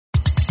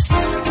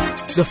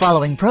The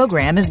following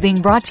program is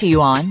being brought to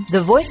you on the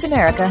Voice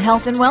America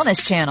Health and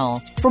Wellness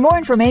Channel. For more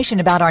information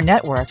about our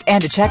network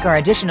and to check our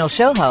additional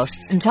show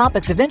hosts and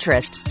topics of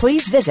interest,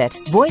 please visit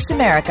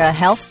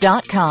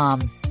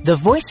voiceamericahealth.com. The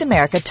Voice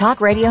America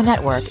Talk Radio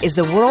Network is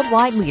the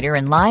worldwide leader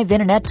in live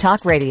Internet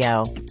talk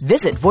radio.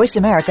 Visit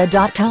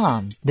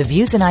voiceamerica.com. The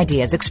views and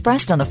ideas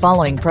expressed on the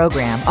following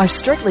program are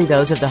strictly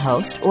those of the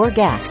host or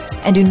guests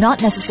and do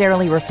not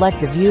necessarily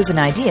reflect the views and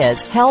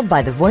ideas held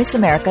by the Voice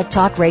America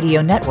Talk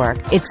Radio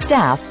Network, its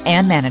staff,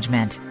 and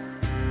management.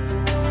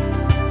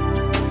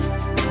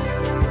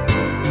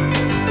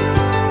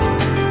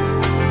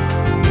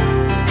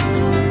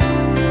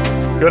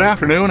 Good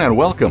afternoon and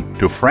welcome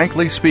to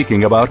Frankly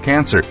Speaking About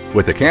Cancer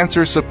with the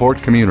Cancer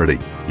Support Community.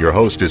 Your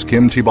host is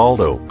Kim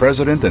Tibaldo,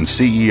 President and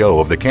CEO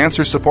of the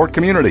Cancer Support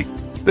Community.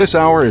 This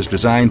hour is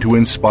designed to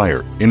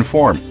inspire,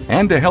 inform,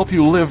 and to help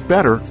you live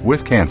better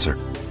with cancer.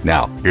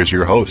 Now, here's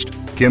your host,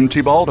 Kim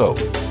Tibaldo.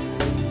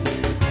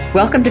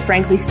 Welcome to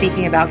Frankly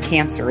Speaking About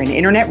Cancer, an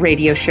internet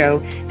radio show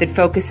that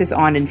focuses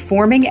on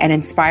informing and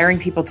inspiring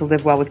people to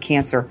live well with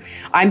cancer.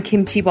 I'm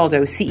Kim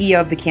Tibaldo, CEO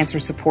of the Cancer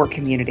Support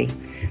Community.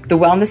 The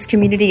wellness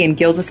community and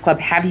Gilda's Club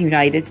have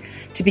united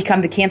to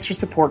become the Cancer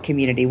Support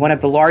Community, one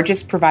of the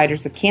largest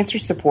providers of cancer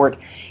support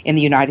in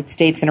the United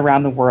States and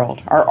around the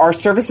world. Our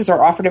services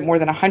are offered at more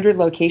than 100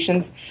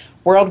 locations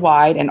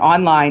worldwide and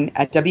online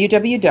at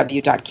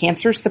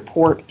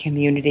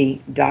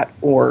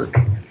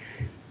www.cancersupportcommunity.org.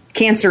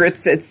 Cancer,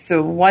 it's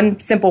one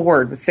simple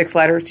word with 6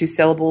 letters, 2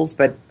 syllables,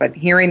 but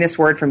hearing this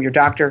word from your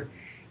doctor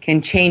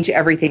can change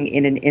everything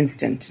in an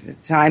instant.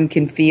 Time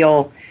can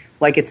feel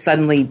like it's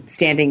suddenly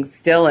standing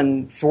still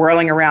and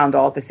swirling around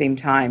all at the same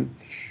time.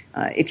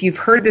 If you've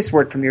heard this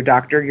word from your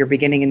doctor, you're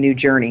beginning a new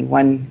journey,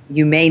 one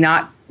you may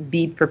not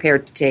be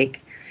prepared to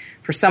take.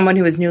 For someone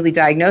who is newly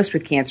diagnosed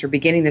with cancer,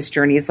 beginning this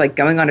journey is like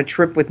going on a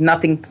trip with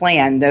nothing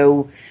planned,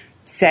 no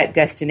set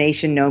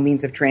destination, no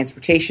means of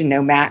transportation,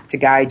 no map to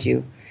guide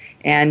you.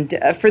 And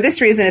for this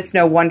reason, it's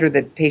no wonder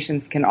that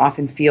patients can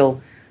often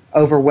feel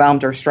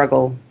overwhelmed or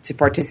struggle to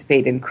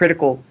participate in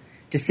critical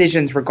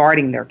decisions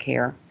regarding their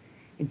care.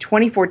 In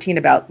 2014,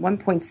 about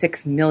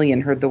 1.6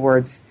 million heard the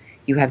words,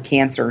 "You have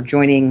cancer,"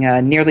 joining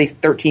nearly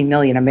 13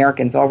 million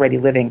Americans already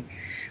living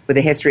with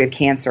a history of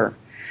cancer.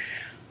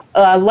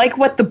 Like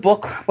what the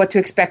book, What to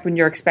Expect When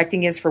You're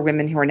Expecting, is for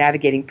women who are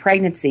navigating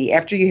pregnancy,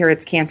 After You Hear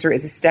It's Cancer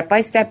is a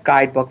step-by-step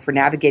guidebook for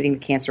navigating the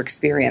cancer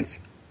experience.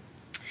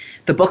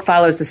 The book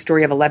follows the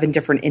story of 11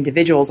 different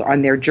individuals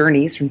on their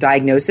journeys from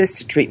diagnosis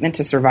to treatment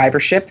to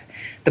survivorship.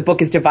 The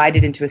book is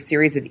divided into a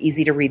series of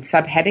easy-to-read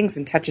subheadings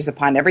and touches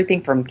upon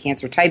everything from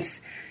cancer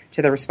types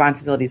to the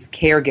responsibilities of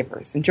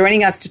caregivers. And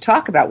joining us to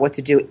talk about what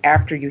to do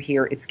after you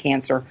hear it's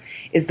cancer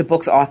is the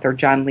book's author,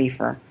 John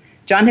Leifer.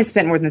 John has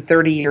spent more than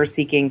 30 years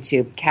seeking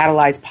to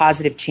catalyze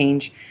positive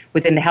change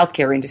within the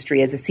healthcare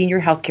industry as a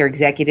senior healthcare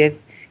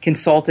executive,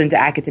 consultant,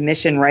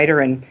 academician, writer,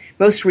 and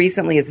most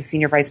recently as a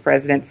senior vice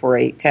president for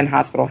a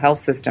 10-hospital health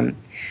system.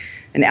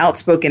 An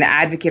outspoken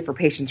advocate for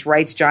patients'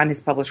 rights, John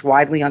has published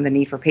widely on the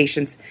need for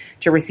patients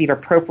to receive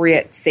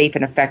appropriate, safe,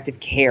 and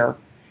effective care.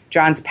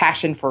 John's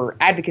passion for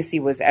advocacy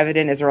was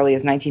evident as early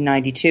as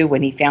 1992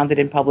 when he founded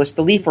and published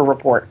the Leifer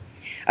Report,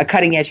 a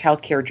cutting-edge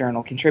healthcare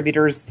journal.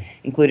 Contributors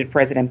included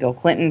President Bill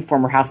Clinton,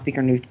 former House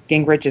Speaker Newt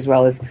Gingrich, as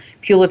well as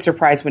Pulitzer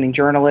Prize-winning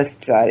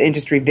journalists,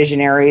 industry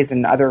visionaries,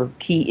 and other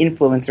key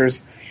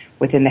influencers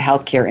within the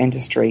healthcare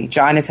industry.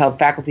 John has held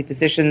faculty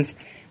positions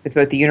with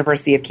both the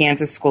University of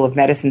Kansas School of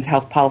Medicine's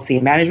Health Policy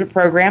and Management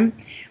program,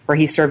 where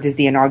he served as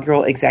the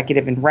inaugural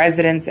executive in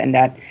residence, and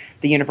at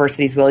the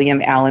university's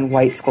William Allen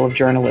White School of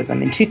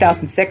Journalism. In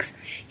 2006,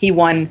 he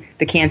won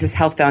the Kansas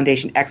Health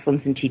Foundation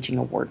Excellence in Teaching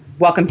Award.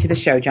 Welcome to the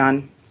show,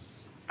 John.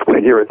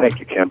 Thank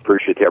you, Kim.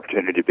 Appreciate the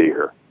opportunity to be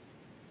here.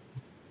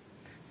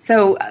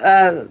 So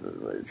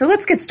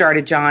let's get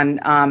started, John.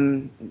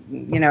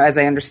 As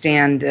I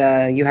understand,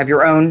 you have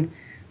your own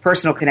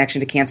personal connection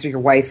to cancer, your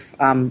wife,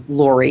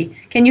 Lori.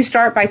 Can you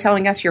start by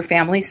telling us your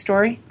family's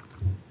story?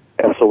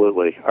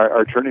 Absolutely.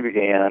 Our journey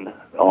began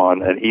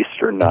on an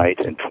Easter night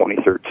in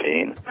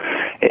 2013.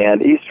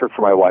 And Easter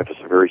for my wife is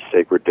a very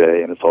sacred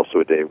day, and it's also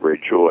a day of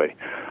great joy.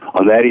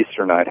 On that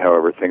Easter night,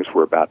 however, things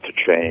were about to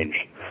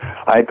change.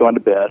 I had gone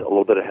to bed a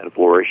little bit ahead of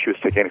Lori. She was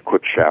taking a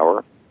quick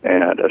shower,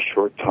 and a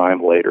short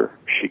time later,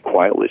 she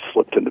quietly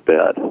slipped into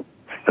bed.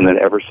 And then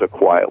ever so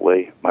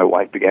quietly, my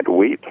wife began to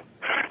weep.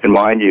 And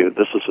mind you,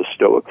 this is a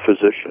stoic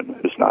physician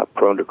who's not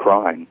prone to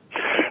crying.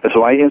 And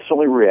so I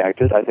instantly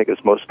reacted, I think as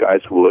most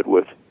guys would,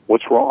 with,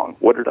 what's wrong?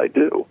 What did I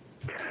do?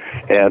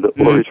 And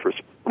Lori's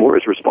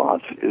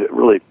response, it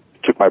really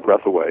took my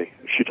breath away.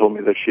 She told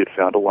me that she had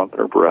found a lump in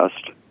her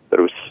breast, that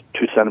it was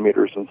 2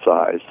 centimeters in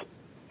size,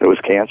 it was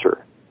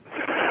cancer.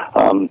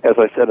 As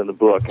I said in the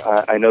book,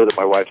 I know that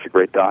my wife's a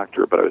great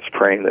doctor, but I was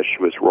praying that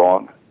she was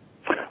wrong.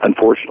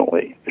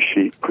 Unfortunately,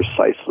 she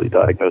precisely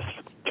diagnosed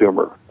the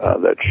tumor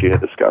that she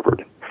had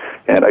discovered.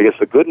 And I guess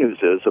the good news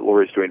is that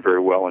Lori's doing very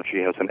well, and she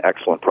has an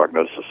excellent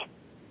prognosis.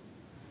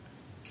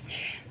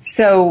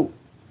 So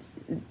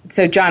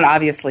So, John,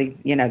 obviously,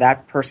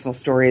 that personal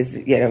story is,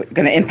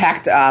 going to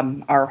impact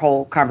our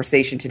whole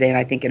conversation today, and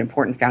I think an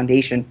important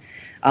foundation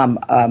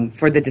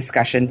for the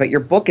discussion. But your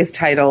book is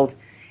titled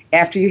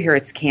After You Hear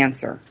It's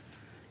Cancer.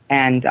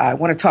 And I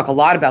want to talk a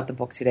lot about the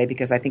book today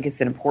because I think it's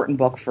an important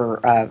book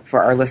for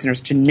our listeners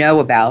to know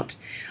about.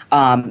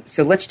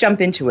 So let's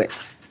jump into it.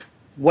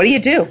 What do you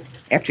do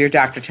after your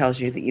doctor tells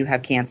you that you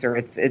have cancer?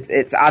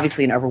 It's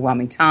obviously an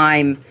overwhelming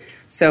time.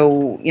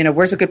 So,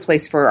 where's a good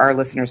place for our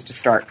listeners to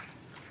start?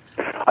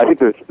 I think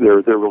there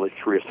are really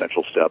three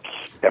essential steps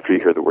after you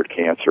hear the word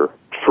cancer.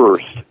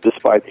 First,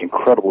 despite the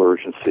incredible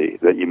urgency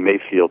that you may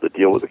feel to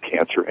deal with the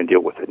cancer and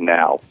deal with it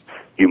now,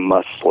 you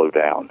must slow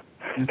down.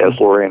 Mm-hmm. As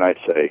Lori and I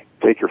say,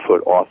 take your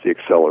foot off the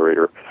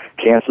accelerator.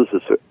 Cancer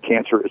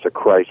is a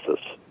crisis,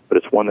 but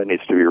it's one that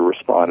needs to be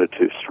responded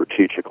to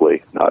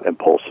strategically, not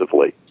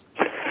impulsively.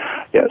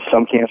 Yeah,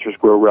 some cancers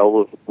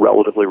grow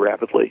relatively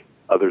rapidly.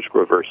 Others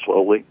grow very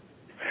slowly.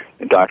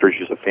 And doctors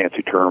use a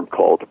fancy term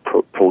called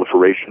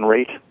proliferation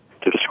rate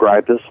to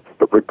describe this,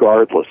 but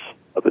regardless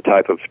of the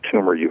type of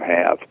tumor you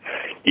have,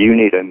 you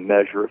need a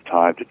measure of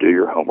time to do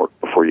your homework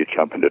before you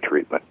jump into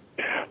treatment.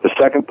 The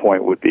second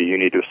point would be you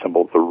need to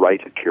assemble the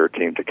right care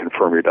team to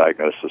confirm your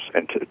diagnosis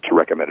and to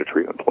recommend a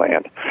treatment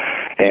plan.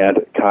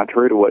 And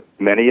contrary to what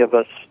many of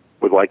us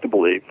would like to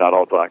believe, not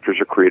all doctors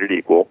are created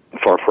equal,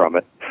 far from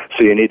it.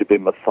 So you need to be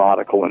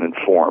methodical and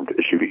informed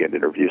as you begin to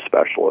interview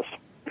specialists.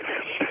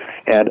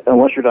 And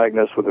unless you're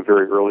diagnosed with a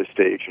very early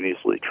stage and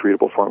easily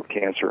treatable form of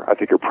cancer, I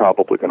think you're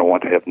probably going to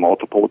want to have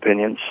multiple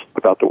opinions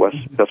about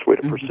the best way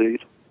to proceed.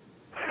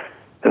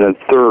 And then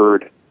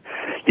third,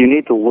 you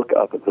need to look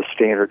up at the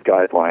standard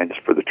guidelines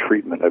for the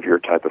treatment of your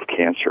type of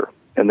cancer.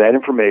 And that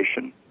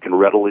information can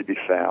readily be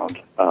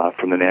found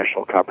from the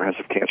National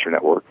Comprehensive Cancer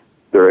Network.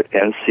 They're at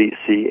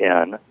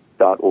nccn.org.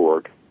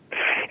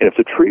 And if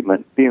the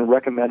treatment being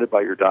recommended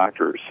by your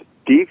doctors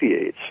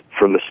deviates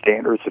from the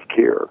standards of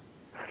care,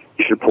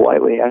 you should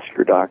politely ask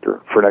your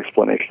doctor for an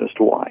explanation as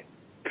to why.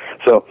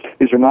 So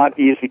these are not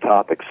easy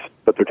topics,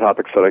 but they're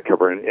topics that I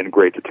cover in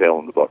great detail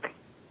in the book.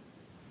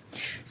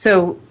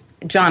 So,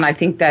 John, I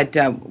think that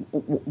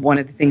one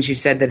of the things you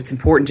said that it's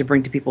important to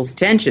bring to people's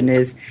attention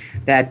is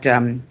that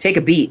take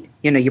a beat.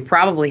 You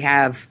probably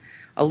have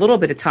a little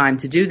bit of time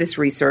to do this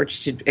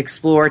research, to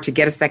explore, to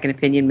get a second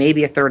opinion,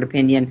 maybe a third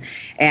opinion.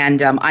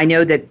 And I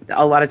know that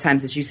a lot of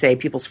times, as you say,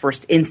 people's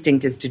first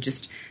instinct is to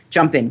just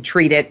jump in,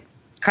 treat it,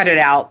 cut it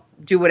out,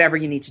 do whatever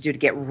you need to do to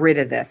get rid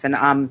of this. And,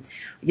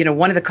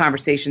 one of the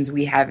conversations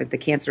we have at the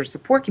cancer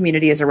support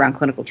community is around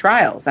clinical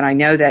trials. And I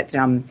know that,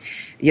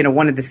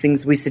 one of the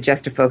things we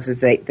suggest to folks is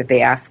that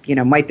they ask,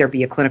 might there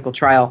be a clinical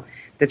trial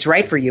that's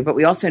right for you? But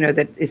we also know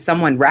that if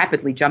someone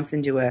rapidly jumps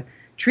into a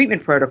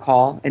treatment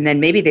protocol and then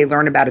maybe they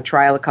learn about a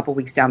trial a couple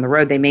weeks down the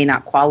road, they may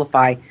not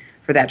qualify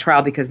for that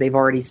trial because they've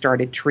already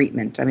started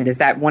treatment. I mean, is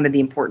that one of the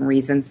important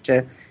reasons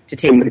to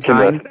take some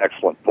time? That's an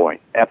excellent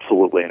point.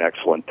 Absolutely an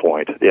excellent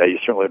point. Yeah, you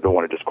certainly don't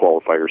want to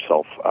disqualify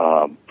yourself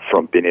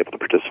from being able to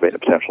participate in a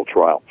potential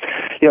trial.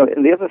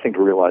 And the other thing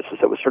to realize is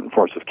that with certain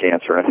forms of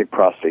cancer, and I think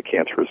prostate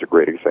cancer is a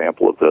great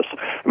example of this,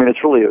 I mean,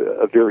 it's really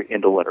a very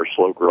indolent or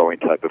slow-growing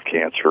type of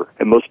cancer.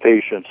 And most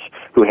patients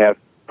who have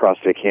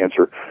prostate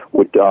cancer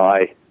would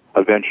die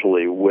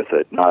eventually with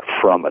it, not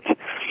from it.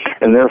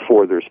 And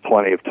therefore, there's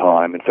plenty of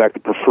time. In fact, the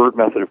preferred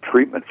method of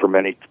treatment for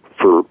many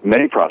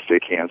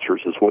prostate cancers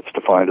is what's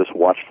defined as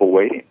watchful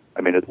waiting.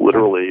 I mean, it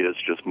literally is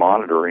just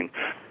monitoring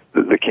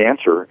the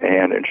cancer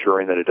and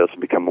ensuring that it doesn't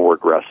become more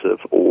aggressive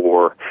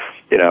or,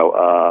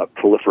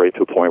 proliferate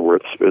to a point where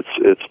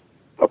it's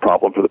a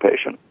problem for the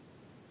patient.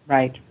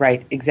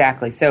 Right,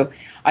 exactly. So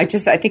I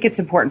think it's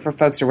important for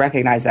folks to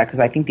recognize that because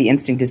I think the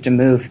instinct is to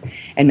move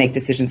and make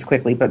decisions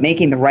quickly, but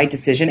making the right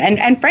decision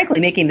and frankly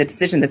making the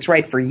decision that's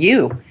right for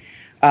you,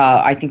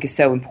 I think is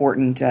so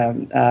important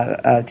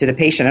to the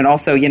patient. And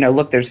also,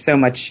 look, there's so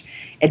much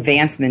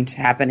advancement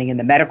happening in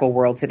the medical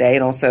world today,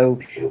 and also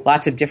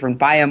lots of different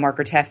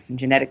biomarker tests and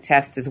genetic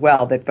tests as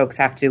well that folks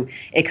have to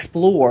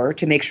explore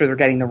to make sure they're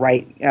getting the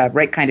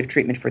right kind of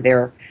treatment for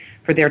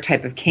their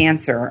type of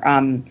cancer.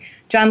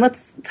 John,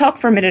 let's talk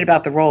for a minute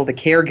about the role of the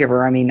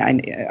caregiver. I mean,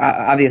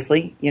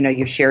 obviously,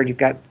 you've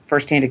got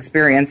firsthand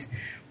experience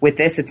with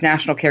this. It's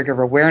National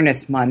Caregiver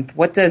Awareness Month.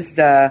 What does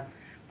the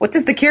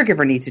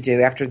caregiver need to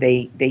do after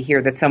they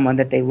hear that someone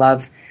that they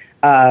love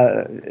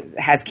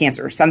has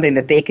cancer, or something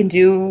that they can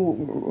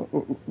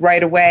do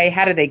right away?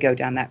 How do they go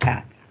down that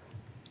path?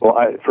 Well,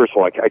 first of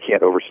all, I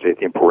can't overstate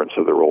the importance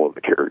of the role of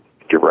the caregiver.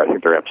 I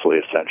think they're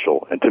absolutely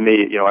essential. And to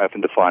me, I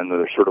often define them,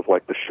 they're sort of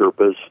like the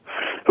Sherpas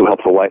who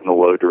help to lighten the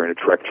load during a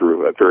trek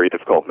through a very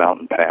difficult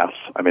mountain pass.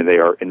 I mean, they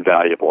are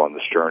invaluable on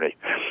this journey.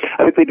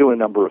 I think they do a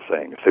number of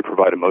things. They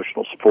provide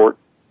emotional support.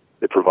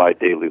 They provide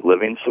daily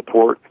living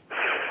support.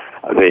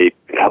 They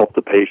help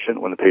the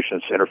patient when the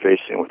patient's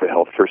interfacing with the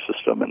healthcare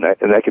system, and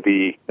that could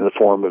be in the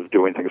form of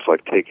doing things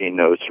like taking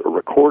notes or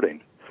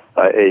recording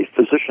a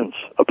physician's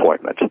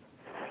appointment.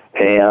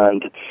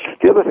 And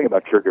the other thing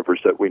about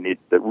caregivers that we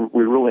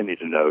really need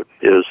to note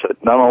is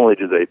that not only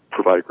do they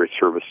provide great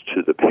service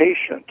to the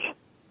patient,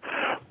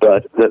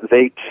 but that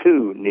they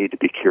too need to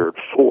be cared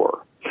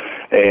for.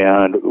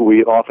 And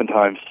we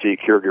oftentimes see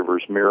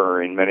caregivers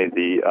mirroring many of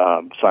the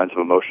signs of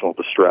emotional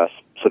distress,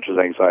 such as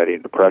anxiety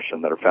and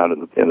depression, that are found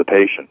in the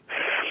patient.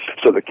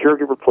 So the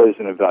caregiver plays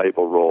an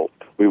invaluable role.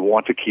 We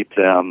want to keep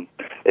them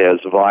as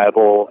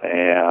viable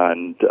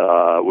and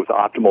with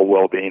optimal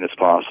well-being as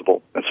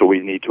possible. And so we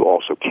need to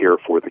also care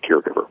for the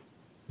caregiver.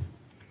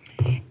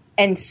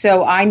 And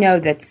so I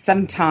know that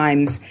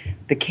sometimes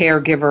the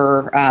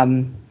caregiver,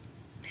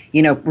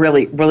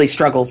 really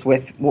struggles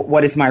with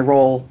what is my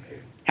role?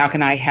 How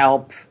can I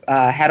help?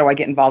 How do I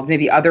get involved?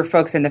 Maybe other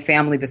folks in the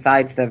family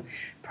besides the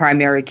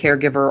primary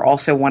caregiver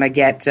also want to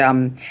get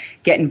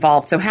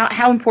involved. So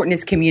how important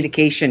is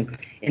communication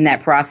in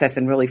that process,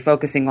 and really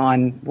focusing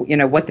on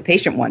what the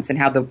patient wants and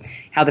how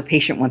the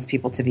patient wants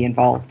people to be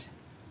involved?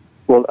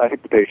 Well, I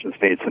think the patient's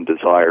needs and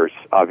desires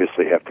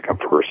obviously have to come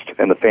first,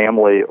 and the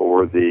family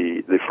or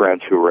the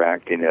friends who are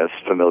acting as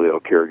familial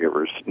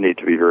caregivers need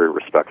to be very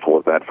respectful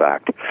of that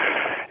fact,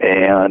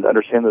 and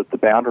understand that the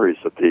boundaries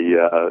that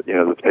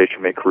the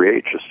patient may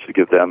create just to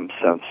give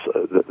themselves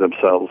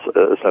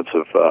a sense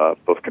of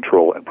both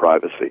control and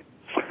privacy.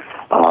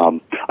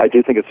 I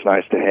do think it's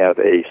nice to have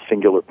a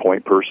singular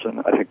point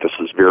person. I think this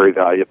is very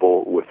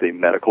valuable with the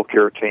medical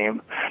care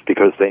team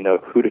because they know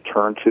who to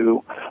turn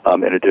to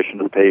in addition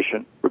to the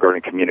patient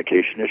regarding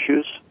communication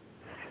issues.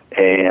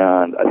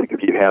 And I think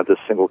if you have this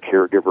single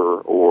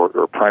caregiver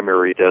or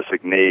primary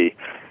designee,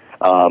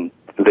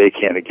 they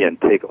can, again,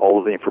 take all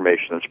of the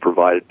information that's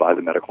provided by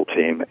the medical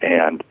team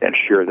and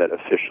share that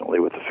efficiently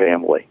with the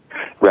family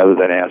rather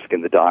than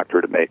asking the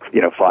doctor to make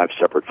 5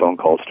 separate phone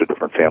calls to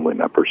different family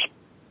members.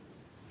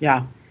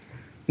 Yeah.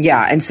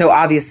 And so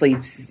obviously,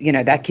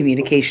 that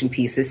communication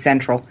piece is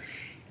central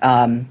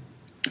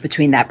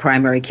between that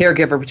primary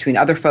caregiver, between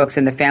other folks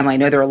in the family. I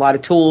know there are a lot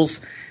of tools,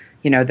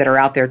 that are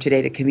out there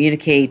today to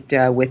communicate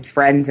with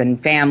friends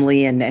and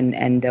family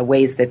and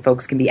ways that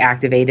folks can be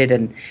activated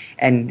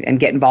and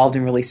get involved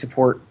and really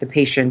support the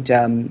patient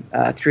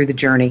through the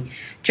journey.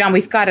 John,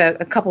 we've got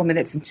a couple of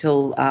minutes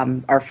until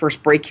our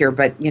first break here,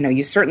 but,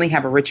 you certainly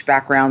have a rich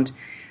background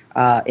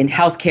in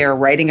healthcare,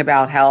 writing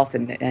about health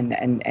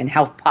and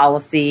health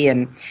policy,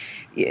 and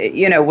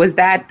was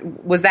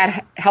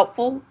that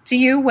helpful to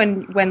you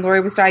when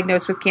Lori was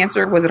diagnosed with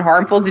cancer? Was it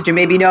harmful? Did you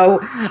maybe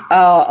know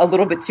a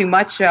little bit too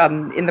much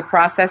in the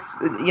process?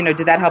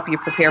 Did that help you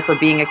prepare for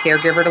being a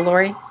caregiver to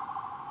Lori?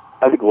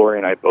 I think Lori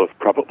and I both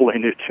probably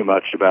knew too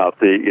much about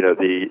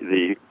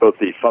both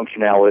the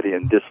functionality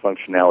and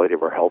dysfunctionality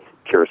of our health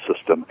care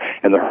system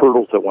and the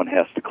hurdles that one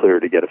has to clear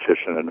to get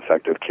efficient and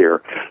effective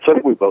care. So I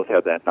think we both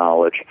had that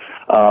knowledge.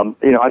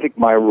 I think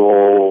my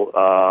role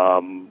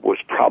was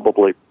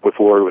probably with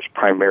Lori was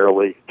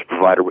primarily to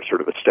provide her with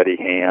sort of a steady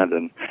hand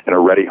and a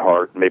ready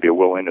heart, maybe a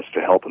willingness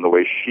to help in the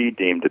way she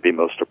deemed to be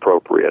most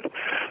appropriate.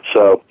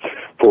 So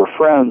for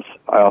friends,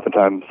 I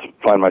oftentimes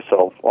find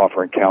myself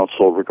offering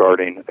counsel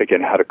regarding,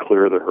 again, how to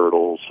clear the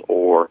hurdles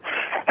or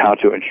how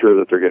to ensure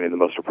that they're getting the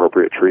most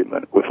appropriate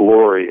treatment. With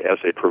Lori as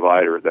a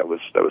provider, that was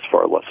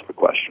far less of a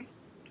question.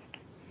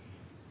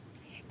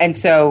 And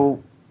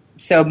so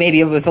maybe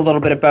it was a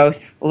little bit of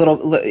both.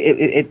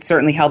 It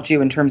certainly helped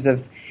you in terms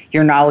of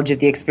your knowledge of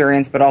the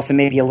experience, but also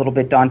maybe a little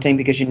bit daunting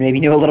because you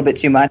maybe knew a little bit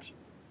too much.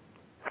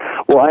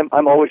 Well,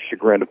 I'm always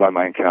chagrined by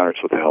my encounters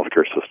with the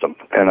healthcare system,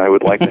 and I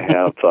would like to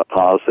have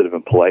positive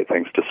and polite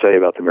things to say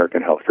about the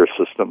American healthcare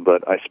system,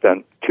 but I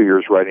spent 2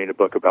 years writing a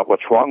book about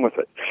what's wrong with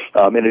it,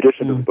 in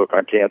addition to the book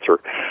on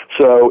cancer.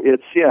 So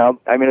it's,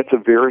 it's a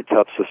very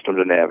tough system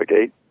to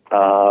navigate,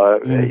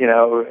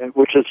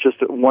 which is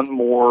just one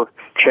more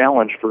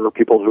challenge for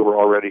people who are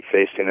already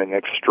facing an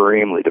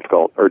extremely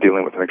difficult or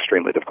dealing with an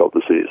extremely difficult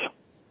disease.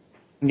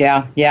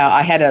 Yeah.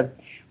 I had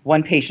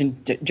one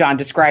patient, John,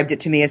 described it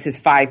to me as his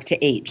 5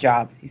 to 8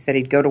 job. He said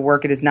he'd go to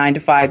work at his 9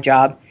 to 5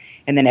 job,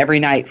 and then every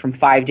night from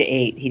 5 to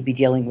 8, he'd be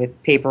dealing with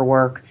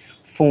paperwork,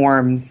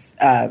 forms,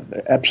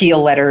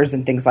 appeal letters,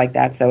 and things like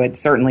that. So it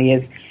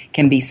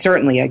can be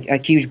a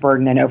huge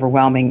burden and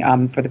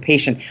overwhelming for the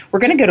patient. We're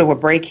going to go to a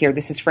break here.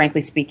 This is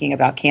Frankly Speaking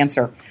About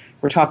Cancer.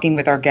 We're talking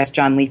with our guest,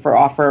 John Leifer,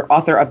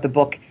 author of the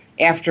book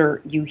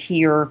After You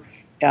Hear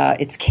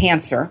It's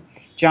Cancer.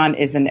 John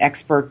is an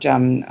expert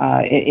in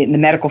the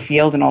medical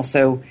field and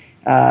also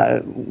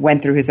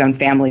went through his own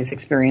family's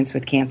experience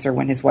with cancer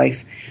when his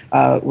wife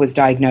was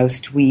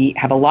diagnosed. We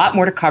have a lot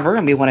more to cover,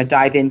 and we want to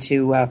dive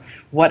into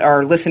what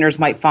our listeners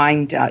might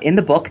find in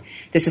the book.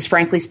 This is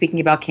Frankly Speaking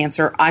About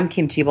Cancer. I'm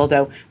Kim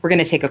Thiboldeaux. We're going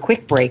to take a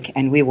quick break,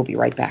 and we will be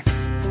right back.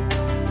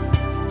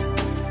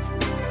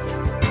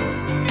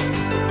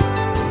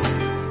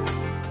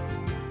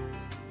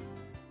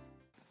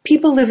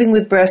 People living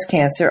with breast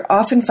cancer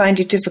often find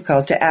it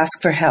difficult to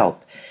ask for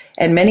help,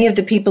 and many of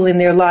the people in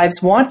their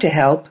lives want to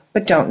help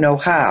but don't know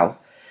how.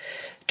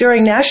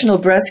 During National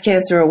Breast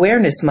Cancer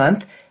Awareness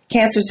Month,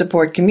 Cancer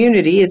Support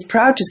Community is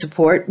proud to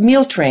support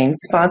Meal Train,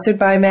 sponsored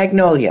by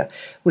Magnolia,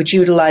 which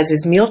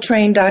utilizes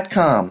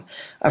mealtrain.com,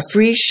 a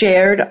free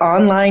shared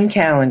online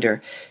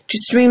calendar to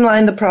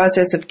streamline the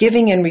process of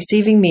giving and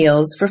receiving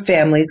meals for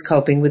families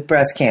coping with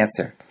breast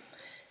cancer.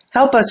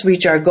 Help us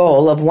reach our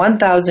goal of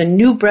 1,000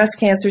 new breast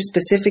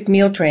cancer-specific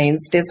meal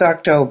trains this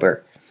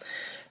October.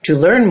 To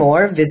learn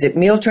more, visit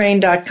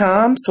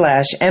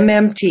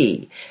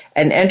mealtrain.com/MMT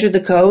and enter the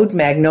code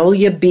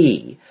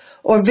MagnoliaB,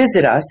 or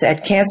visit us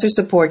at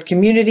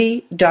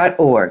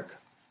cancersupportcommunity.org.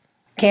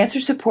 Cancer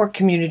Support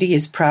Community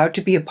is proud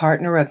to be a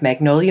partner of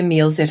Magnolia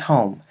Meals at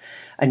Home,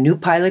 a new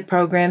pilot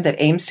program that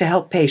aims to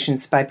help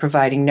patients by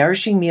providing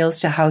nourishing meals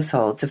to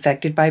households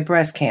affected by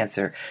breast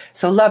cancer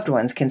so loved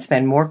ones can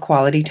spend more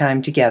quality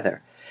time together.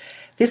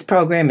 This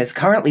program is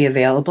currently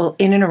available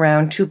in and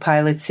around 2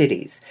 pilot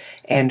cities,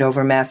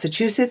 Andover,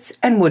 Massachusetts,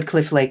 and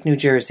Woodcliff Lake, New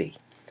Jersey.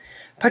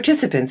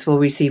 Participants will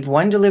receive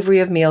 1 delivery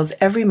of meals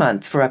every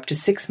month for up to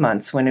 6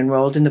 months when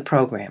enrolled in the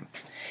program.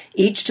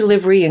 Each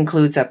delivery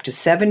includes up to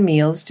 7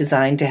 meals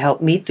designed to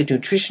help meet the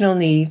nutritional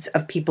needs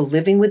of people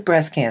living with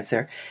breast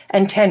cancer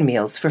and 10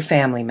 meals for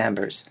family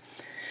members.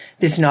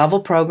 This novel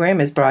program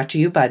is brought to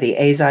you by the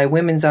AZI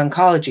Women's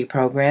Oncology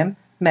Program,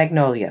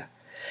 Magnolia,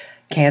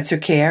 Cancer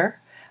Care,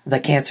 the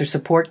Cancer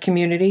Support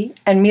Community,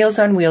 and Meals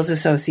on Wheels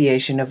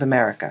Association of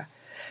America.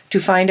 To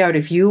find out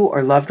if you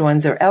or loved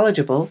ones are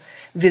eligible,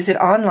 visit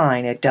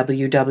online at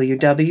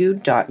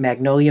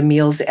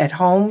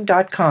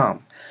www.magnoliamealsathome.com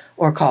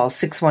or call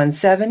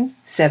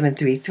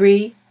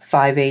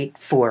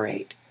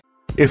 617-733-5848.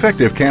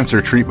 Effective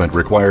cancer treatment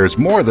requires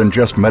more than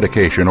just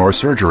medication or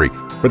surgery.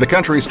 For the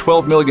country's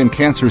 12 million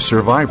cancer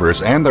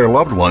survivors and their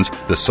loved ones,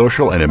 the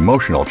social and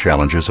emotional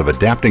challenges of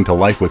adapting to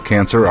life with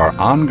cancer are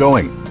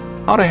ongoing.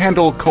 How to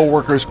handle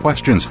coworkers'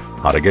 questions,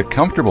 how to get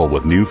comfortable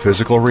with new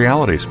physical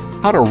realities,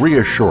 how to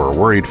reassure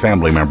worried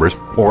family members,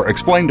 or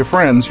explain to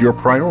friends your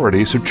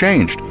priorities have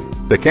changed.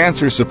 The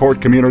Cancer Support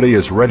Community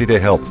is ready to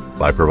help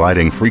by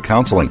providing free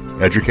counseling,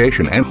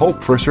 education, and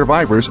hope for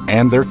survivors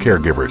and their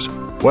caregivers.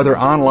 Whether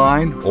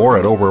online or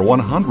at over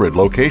 100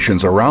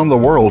 locations around the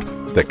world,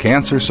 the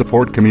Cancer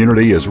Support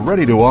Community is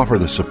ready to offer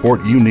the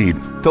support you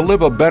need to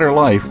live a better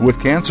life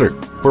with cancer.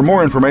 For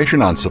more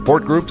information on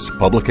support groups,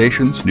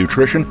 publications,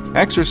 nutrition,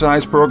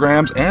 exercise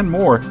programs, and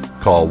more,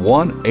 call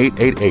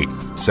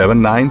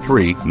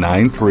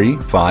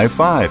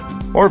 1-888-793-9355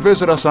 or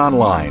visit us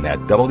online at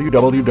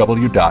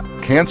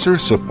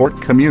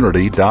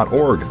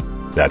www.cancersupportcommunity.org.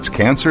 That's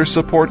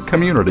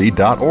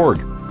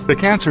cancersupportcommunity.org. The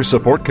Cancer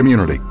Support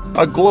Community,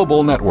 a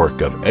global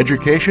network of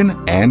education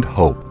and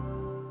hope.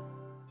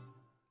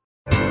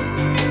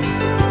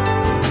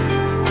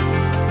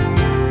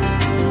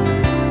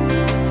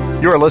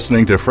 You're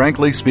listening to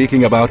Frankly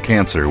Speaking About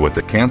Cancer with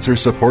the Cancer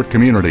Support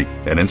Community,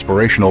 an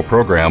inspirational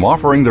program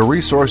offering the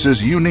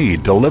resources you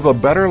need to live a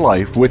better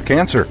life with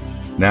cancer.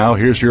 Now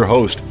here's your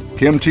host,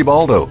 Kim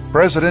Thiboldeaux,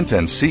 President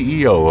and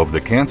CEO of the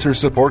Cancer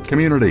Support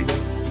Community.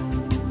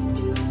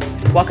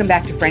 Welcome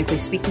back to Frankly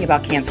Speaking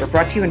About Cancer,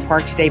 brought to you in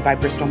part today by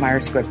Bristol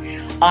Myers Squibb.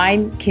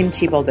 I'm Kim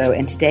Thiboldeaux,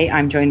 and today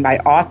I'm joined by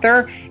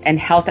author and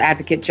health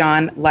advocate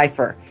John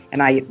Leifer.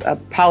 And I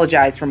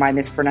apologize for my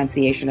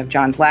mispronunciation of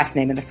John's last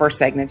name in the first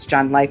segment. It's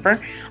John Leifer.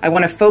 I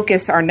want to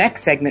focus our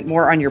next segment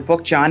more on your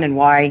book, John, and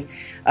why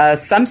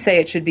some say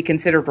it should be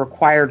considered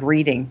required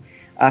reading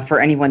for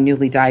anyone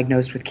newly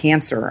diagnosed with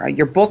cancer.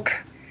 Your book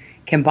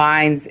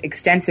combines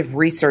extensive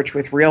research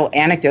with real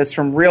anecdotes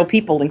from real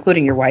people,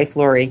 including your wife,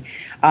 Lori.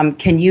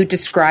 Can you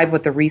describe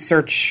what the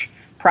research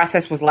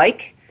process was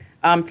like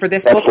for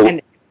this book?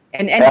 And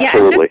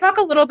just talk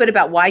a little bit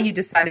about why you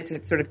decided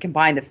to sort of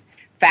combine the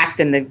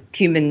fact and the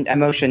human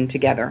emotion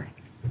together.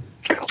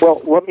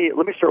 Well, let me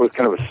start with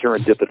kind of a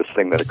serendipitous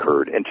thing that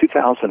occurred. In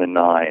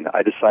 2009,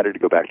 I decided to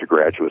go back to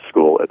graduate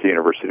school at the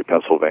University of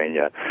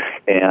Pennsylvania,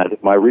 and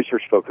my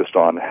research focused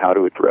on how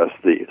to address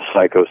the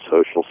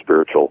psychosocial,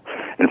 spiritual,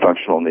 and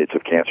functional needs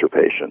of cancer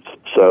patients.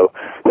 So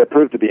that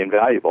proved to be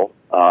invaluable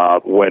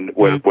when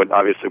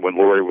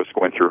Lori was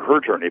going through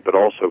her journey, but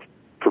also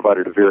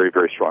provided a very,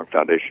 very strong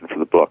foundation for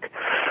the book.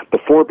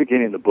 Before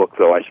beginning the book,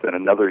 though, I spent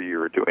another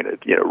year doing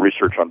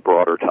research on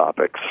broader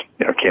topics,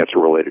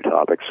 cancer-related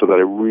topics, so that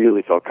I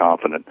really felt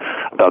confident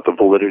about the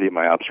validity of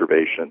my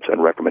observations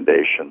and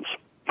recommendations.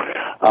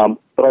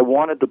 But I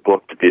wanted the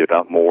book to be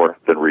about more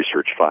than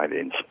research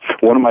findings.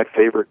 One of my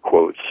favorite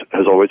quotes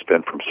has always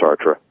been from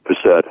Sartre, who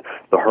said,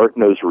 "The heart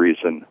knows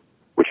reason,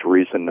 which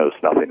reason knows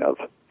nothing of."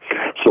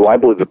 So I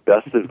believe the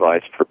best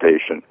advice for a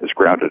patient is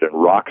grounded in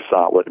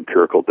rock-solid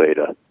empirical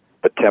data,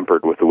 but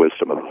tempered with the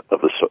wisdom of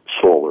the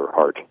soul or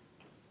heart.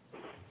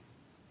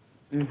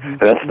 Mm-hmm.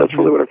 And that's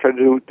really what I'm trying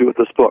to do with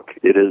this book.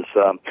 It is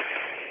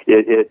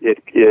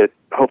it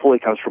hopefully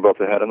comes from both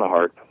the head and the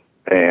heart,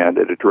 and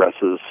it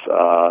addresses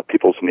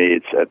people's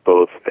needs at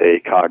both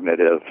a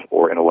cognitive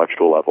or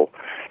intellectual level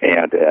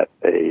and at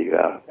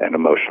an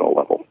emotional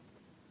level.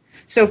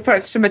 So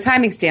from a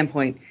timing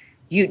standpoint,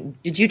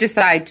 did you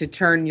decide to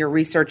turn your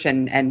research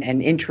and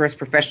interest,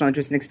 professional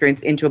interest and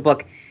experience into a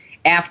book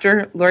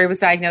after Lori was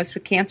diagnosed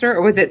with cancer,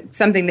 or was it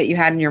something that you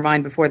had in your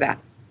mind before that?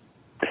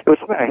 It was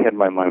something I had in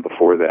my mind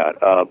before that.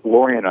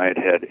 Lori and I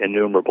had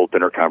innumerable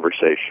dinner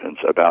conversations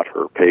about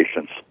her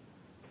patients,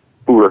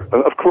 who were,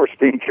 of course,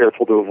 being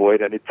careful to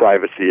avoid any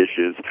privacy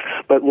issues.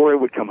 But Lori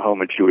would come home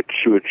and she would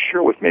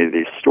share with me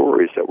these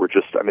stories that were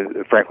just, I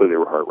mean, frankly, they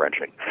were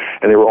heart-wrenching.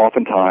 And they were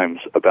oftentimes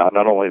about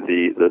not only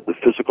the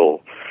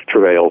physical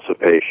travails of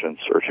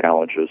patients or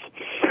challenges,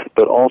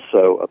 but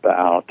also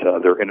about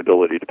their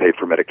inability to pay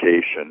for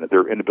medication,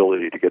 their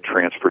inability to get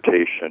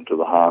transportation to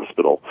the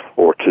hospital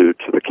or to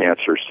the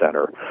cancer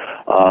center,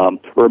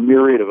 or a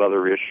myriad of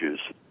other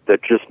issues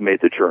that just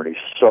made the journey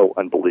so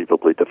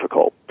unbelievably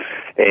difficult.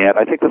 And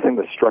I think the thing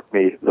that struck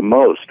me the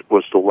most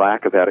was the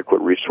lack of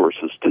adequate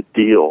resources to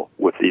deal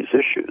with these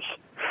issues.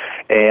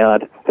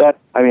 And that,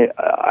 I mean,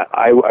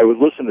 I would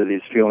listen to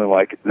these feeling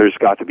like there's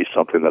got to be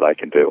something that I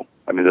can do.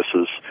 I mean,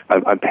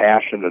 I'm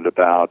passionate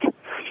about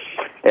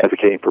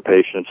advocating for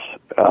patients.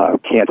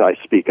 Can't I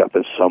speak up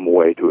in some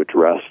way to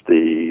address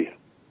the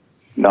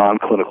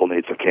non-clinical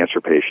needs of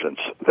cancer patients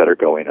that are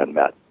going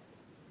unmet?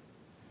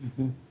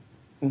 Mm-hmm.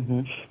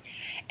 Mm-hmm.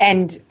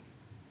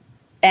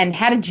 And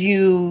how did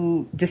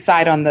you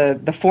decide on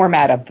the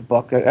format of the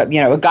book? A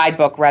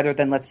guidebook rather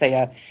than, let's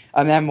say,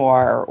 a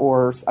memoir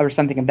or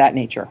something of that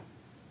nature.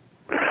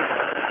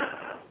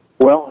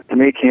 Well, to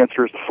me,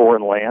 cancer is a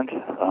foreign land.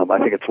 I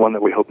think it's one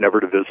that we hope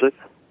never to visit.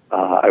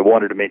 I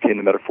wanted to maintain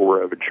the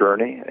metaphor of a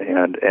journey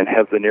and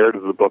have the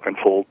narrative of the book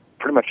unfold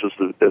pretty much as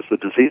the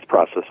disease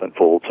process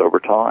unfolds over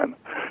time.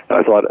 And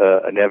I thought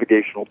a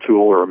navigational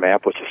tool or a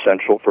map was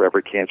essential for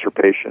every cancer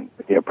patient,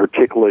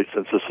 particularly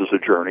since this is a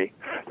journey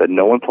that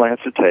no one plans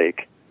to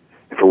take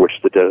and for which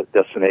the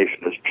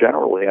destination is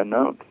generally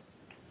unknown.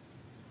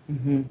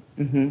 Mm-hmm.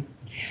 Mm-hmm.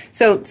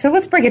 So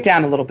let's break it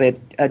down a little bit,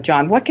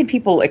 John. What can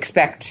people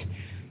expect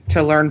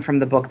to learn from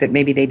the book that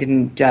maybe they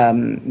didn't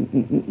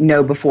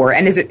know before?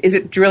 And is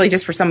it really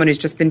just for someone who's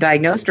just been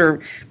diagnosed, or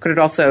could it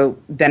also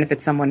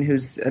benefit someone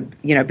who's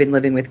been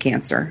living with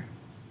cancer?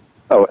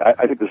 Oh,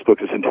 I think this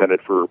book is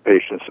intended for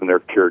patients and their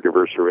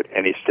caregivers who are at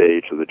any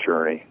stage of the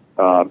journey,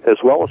 as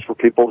well as for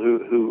people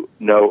who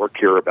know or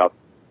care about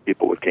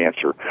people with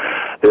cancer.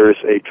 There's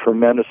a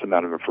tremendous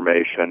amount of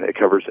information. It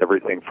covers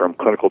everything from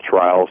clinical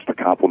trials to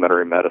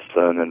complementary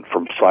medicine and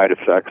from side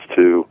effects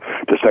to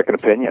second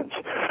opinions.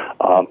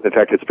 In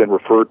fact, it's been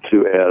referred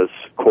to as,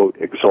 quote,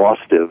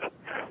 exhaustive,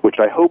 which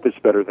I hope is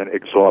better than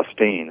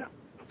exhausting.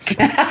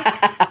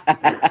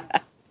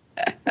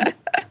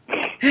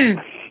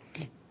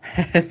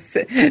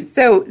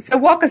 So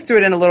walk us through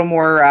it in a little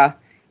more,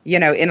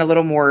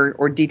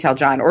 or detail,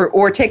 John,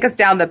 or take us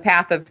down the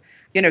path of,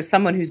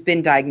 someone who's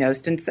been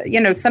diagnosed and,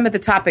 some of the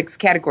topics,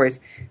 categories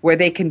where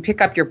they can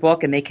pick up your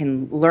book and they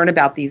can learn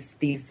about these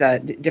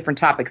different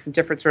topics and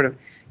different sort of,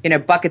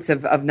 buckets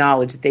of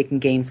knowledge that they can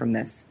gain from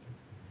this.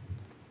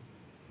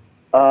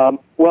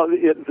 Well,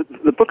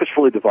 the book is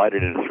fully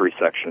divided into three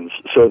sections.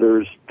 So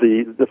there's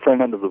the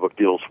front end of the book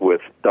deals with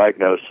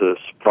diagnosis,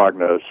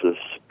 prognosis,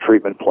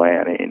 treatment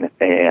planning,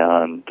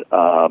 and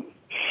all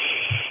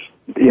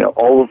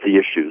of the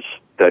issues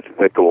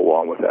that go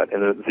along with that,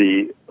 and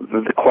the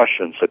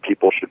questions that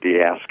people should be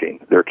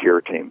asking their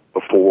care team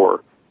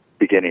before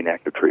beginning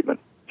active treatment.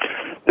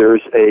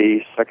 There's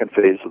a second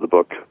phase of the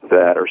book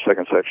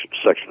second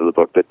section of the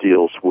book that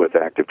deals with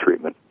active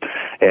treatment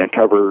and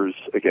covers,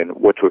 again,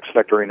 what to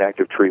expect during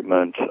active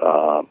treatment,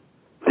 the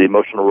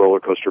emotional roller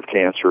coaster of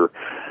cancer,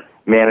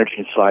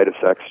 managing side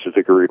effects to the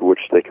degree to which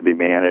they can be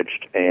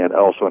managed, and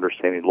also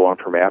understanding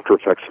long-term after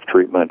effects of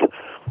treatment,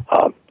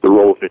 the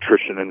role of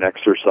nutrition and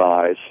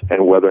exercise,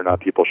 and whether or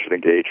not people should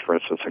engage, for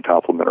instance, in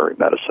complementary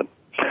medicine.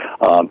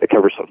 It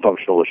covers some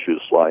functional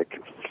issues like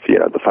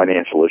the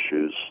financial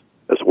issues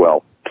as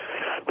well.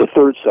 The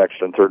third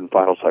and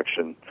final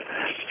section,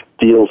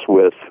 deals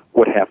with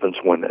what happens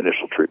when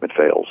initial treatment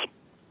fails.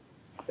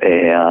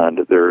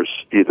 And there's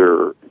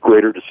either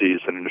greater disease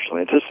than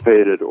initially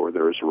anticipated, or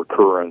there is a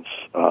recurrence,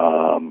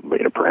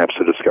 perhaps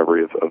a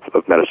discovery of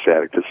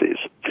metastatic disease.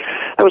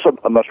 That was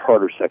a much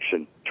harder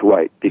section to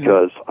write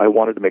because I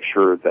wanted to make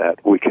sure that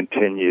we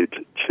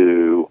continued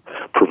to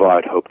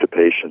provide hope to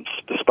patients,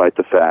 despite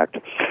the fact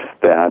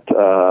that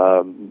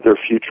their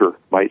future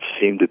might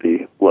seem to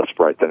be less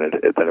bright than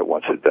it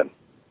once had been.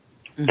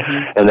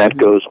 Mm-hmm. And that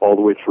goes all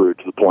the way through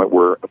to the point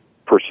where a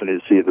person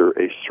is either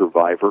a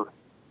survivor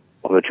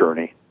on the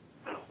journey,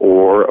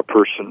 or a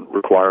person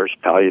requires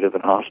palliative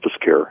and hospice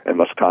care and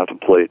must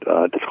contemplate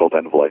difficult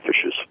end-of-life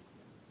issues.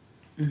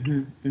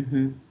 Mm-hmm,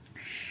 mm-hmm.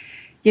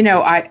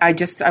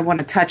 I want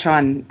to touch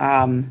on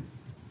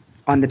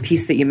the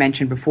piece that you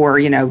mentioned before.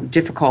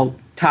 Difficult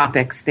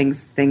topics,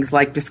 things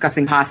like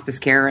discussing hospice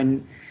care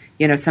and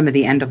some of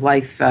the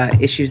end-of-life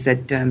issues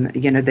that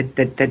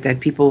that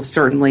people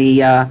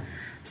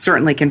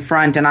certainly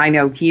confront. And I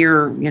know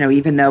here,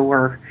 even though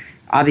we're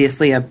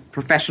obviously a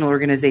professional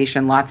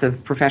organization, lots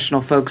of professional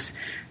folks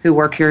who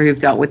work here who've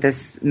dealt with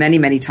this many,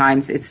 many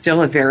times, it's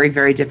still a very,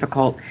 very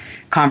difficult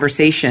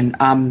conversation.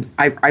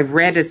 I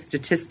read a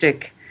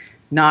statistic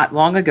not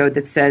long ago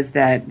that says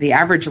that the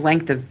average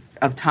length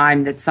of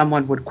time that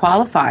someone would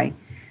qualify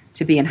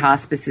to be in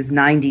hospice is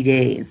 90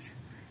 days,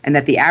 and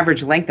that the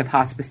average length of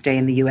hospice stay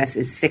in the U.S.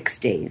 is 6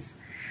 days.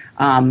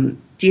 Do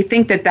you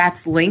think that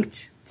that's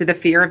linked to the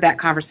fear of that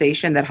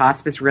conversation, that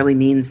hospice really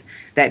means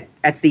that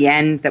that's the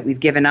end, that we've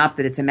given up,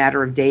 that it's a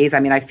matter of days? I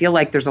mean, I feel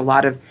like there's a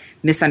lot of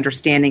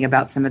misunderstanding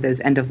about some of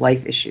those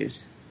end-of-life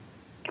issues.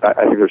 I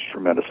think there's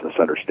tremendous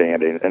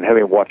misunderstanding. And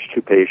having watched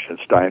two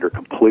patients die under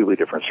completely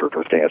different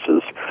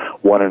circumstances,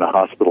 one in a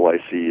hospital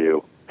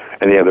ICU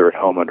and the other at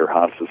home under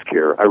hospice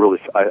care,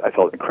 I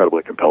felt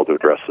incredibly compelled to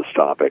address this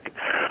topic.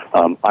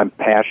 I'm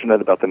passionate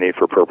about the need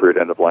for appropriate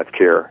end-of-life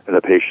care, and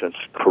that patients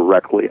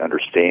correctly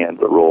understand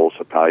the roles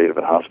of palliative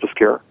and hospice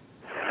care.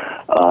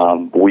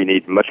 We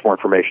need much more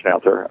information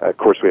out there. Of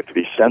course, we have to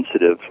be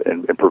sensitive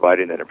in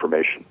providing that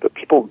information, but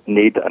people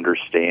need to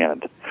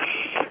understand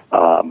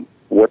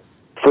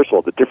first of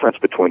all, the difference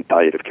between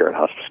palliative care and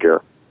hospice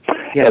care,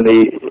 yes, and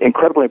the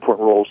incredibly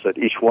important roles that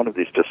each one of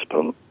these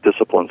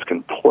disciplines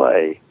can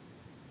play,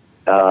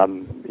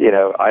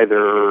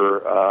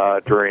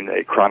 either during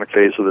a chronic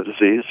phase of the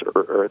disease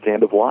or at the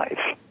end of life.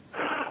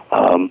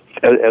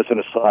 As an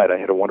aside, I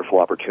had a wonderful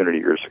opportunity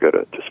years ago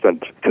to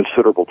spend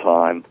considerable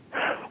time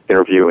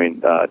interviewing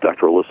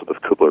Dr. Elizabeth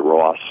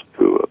Kubler-Ross,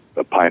 who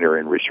a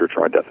pioneering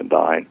researcher on death and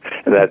dying,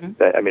 and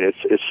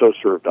it's so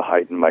served to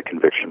heighten my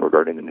conviction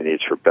regarding the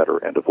needs for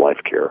better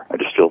end-of-life care. I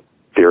just feel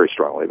very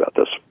strongly about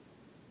this.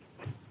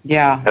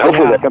 Yeah, and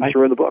hopefully that comes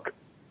through in the book.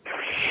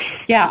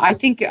 Yeah, I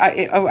think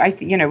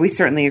we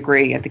certainly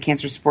agree at the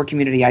cancer support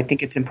community. I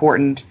think it's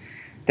important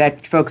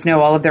that folks know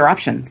all of their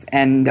options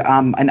and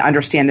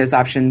understand those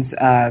options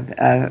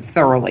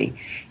thoroughly,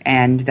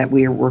 and that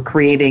we're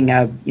creating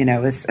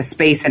a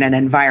space and an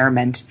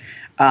environment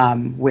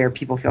where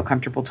people feel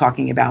comfortable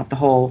talking about the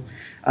whole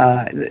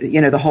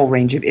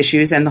range of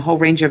issues and the whole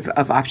range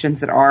of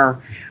options that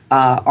are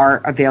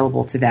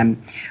available to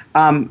them.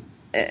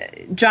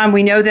 John,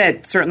 we know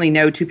that certainly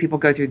no two people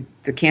go through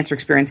the cancer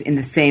experience in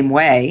the same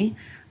way.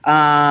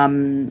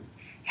 How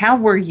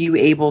were you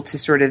able to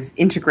sort of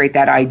integrate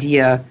that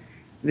idea,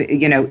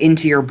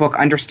 into your book,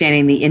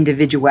 understanding the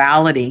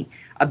individuality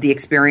of the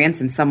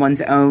experience and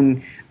someone's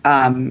own,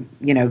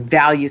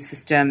 value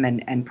system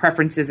and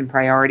preferences and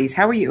priorities?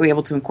 How were you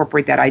able to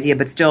incorporate that idea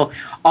but still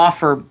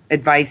offer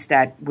advice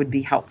that would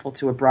be helpful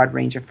to a broad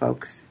range of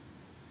folks?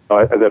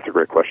 That's a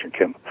great question,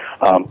 Kim.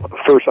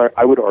 First,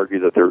 I would argue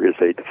that there is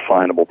a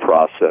definable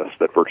process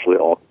that virtually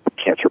all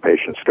cancer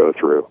patients go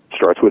through. It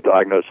starts with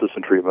diagnosis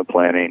and treatment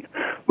planning,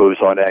 moves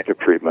on to active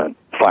treatment,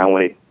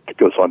 finally it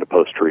goes on to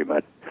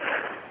post-treatment.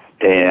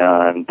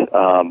 And,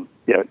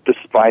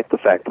 despite the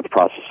fact that the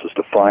process is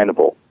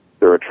definable,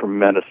 there are a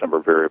tremendous number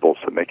of variables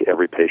that make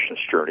every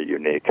patient's journey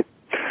unique.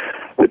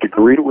 The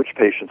degree to which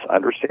patients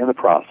understand the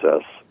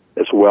process,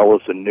 as well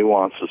as the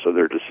nuances of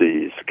their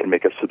disease, can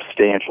make a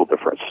substantial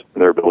difference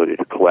in their ability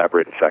to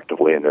collaborate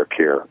effectively in their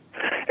care.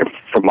 And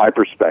from my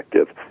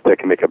perspective, that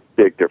can make a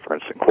big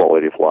difference in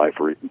quality of life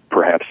or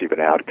perhaps even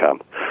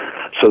outcome.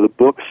 So the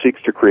book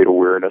seeks to create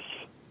awareness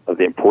of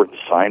the important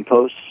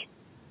signposts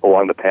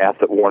along the path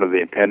that warn of the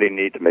impending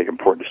need to make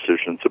important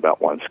decisions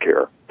about one's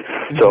care.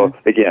 Mm-hmm. So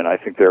again, I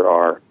think there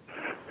are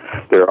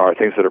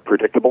things that are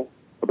predictable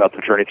about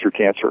the journey through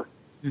cancer,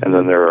 mm-hmm. and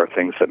then there are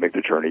things that make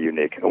the journey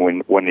unique,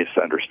 and one needs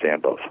to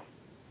understand both.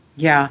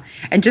 Yeah,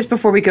 and just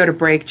before we go to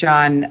break,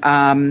 John,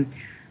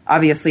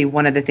 obviously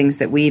one of the things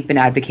that we've been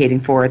advocating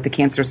for at the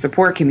cancer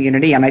support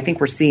community, and I think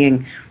we're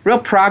seeing real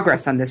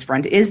progress on this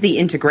front, is the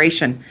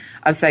integration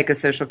of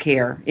psychosocial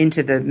care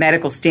into the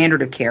medical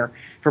standard of care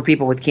for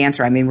people with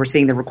cancer. I mean, we're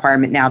seeing the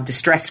requirement now of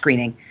distress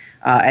screening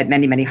at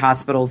many, many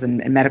hospitals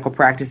and medical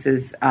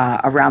practices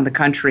around the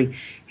country.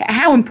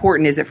 How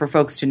important is it for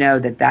folks to know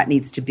that that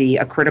needs to be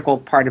a critical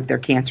part of their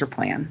cancer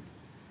plan?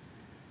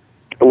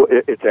 Well,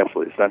 it's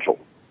absolutely essential.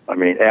 I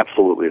mean,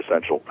 absolutely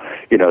essential.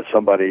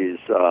 Somebody's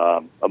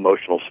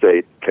emotional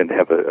state can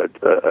have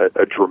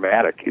a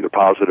dramatic, either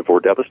positive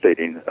or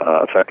devastating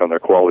effect on their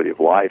quality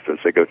of life as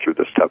they go through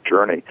this tough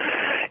journey.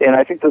 And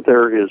I think that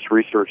there is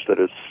research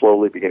that is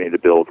slowly beginning to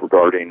build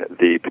regarding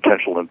the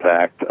potential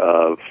impact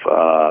of,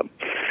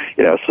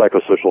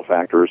 psychosocial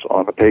factors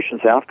on a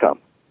patient's outcome.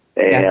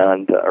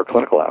 And our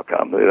clinical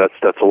outcome.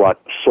 That's a lot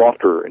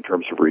softer in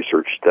terms of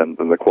research than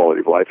the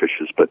quality of life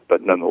issues, but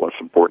nonetheless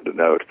important to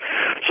note.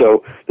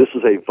 So this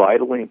is a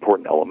vitally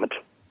important element,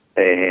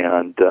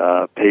 and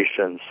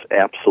patients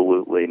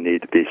absolutely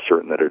need to be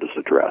certain that it is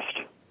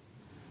addressed.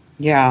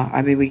 Yeah,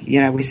 I mean,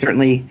 we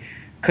certainly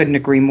couldn't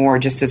agree more.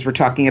 Just as we're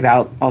talking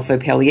about also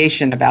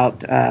palliation,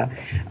 about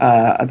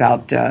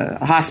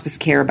hospice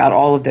care, about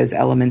all of those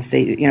elements,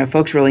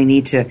 folks really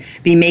need to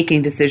be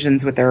making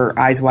decisions with their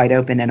eyes wide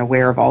open and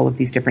aware of all of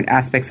these different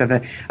aspects of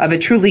a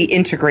truly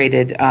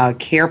integrated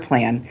care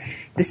plan.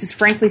 This is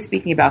Frankly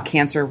Speaking About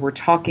Cancer. We're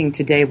talking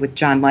today with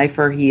John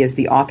Leifer. He is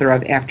the author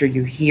of After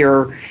You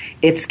Hear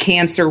It's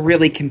Cancer,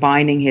 really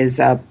combining his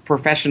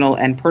professional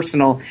and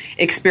personal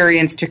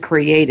experience to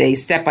create a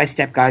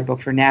step-by-step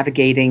guidebook for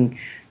navigating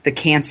the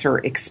cancer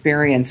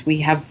experience. We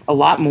have a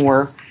lot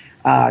more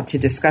to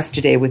discuss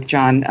today with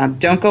John.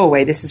 Don't go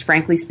away. This is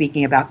Frankly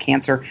Speaking About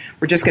Cancer.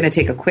 We're just going to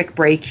take a quick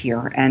break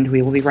here, and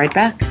we will be right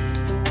back.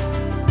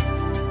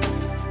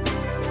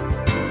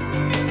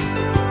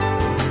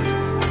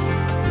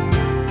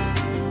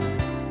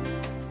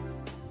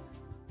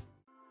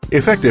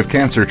 Effective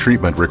cancer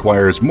treatment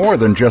requires more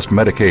than just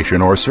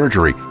medication or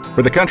surgery.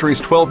 For the country's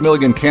 12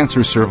 million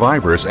cancer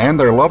survivors and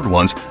their loved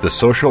ones, the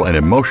social and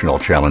emotional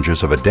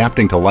challenges of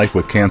adapting to life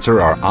with cancer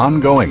are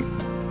ongoing.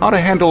 How to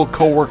handle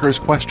coworkers'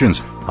 questions,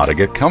 how to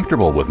get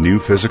comfortable with new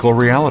physical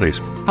realities,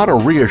 how to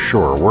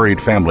reassure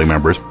worried family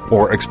members,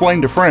 or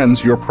explain to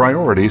friends your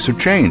priorities have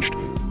changed.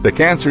 The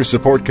Cancer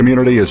Support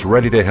Community is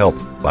ready to help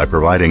by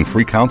providing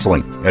free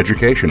counseling,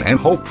 education, and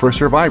hope for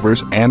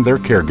survivors and their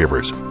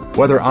caregivers.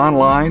 Whether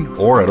online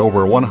or at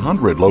over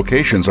 100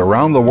 locations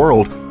around the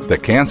world, the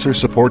Cancer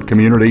Support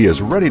Community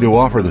is ready to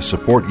offer the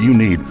support you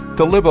need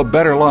to live a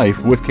better life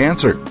with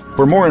cancer.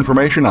 For more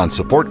information on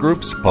support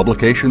groups,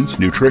 publications,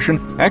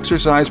 nutrition,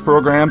 exercise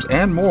programs,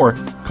 and more,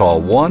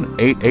 call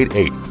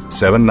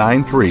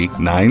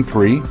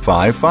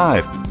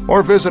 1-888-793-9355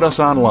 or visit us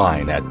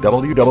online at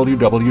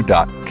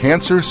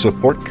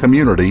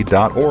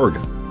www.cancersupportcommunity.org.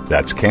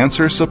 That's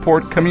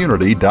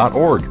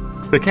cancersupportcommunity.org.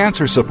 The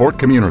Cancer Support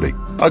Community,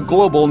 a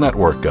global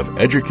network of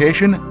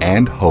education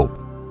and hope.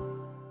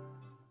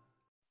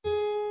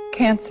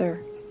 Cancer.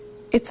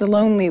 It's a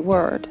lonely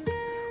word.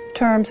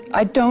 Terms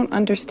I don't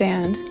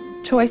understand.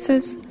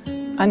 Choices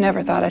I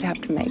never thought I'd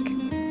have to make.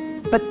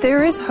 But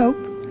there is hope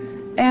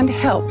and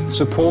help.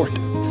 Support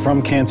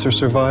from cancer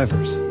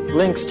survivors.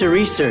 Links to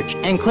research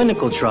and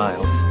clinical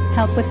trials.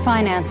 Help with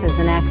finances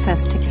and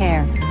access to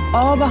care.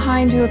 All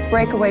behind you at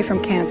Breakaway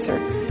from Cancer.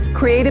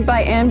 Created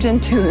by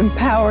Amgen to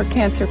empower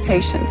cancer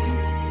patients.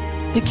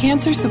 The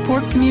Cancer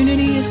Support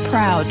Community is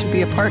proud to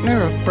be a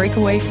partner of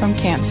Breakaway from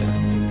Cancer.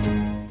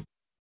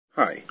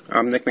 Hi,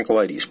 I'm Nick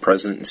Nicolaides,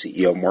 President and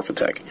CEO of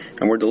Morphotek,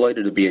 and we're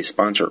delighted to be a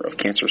sponsor of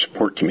Cancer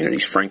Support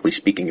Community's Frankly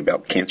Speaking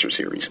About Cancer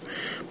series.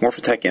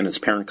 Morphotek and its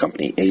parent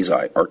company,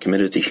 Eisai, are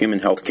committed to human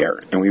health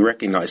care, and we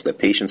recognize that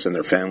patients and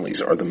their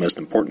families are the most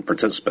important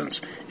participants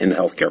in the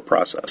healthcare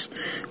process.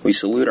 We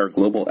salute our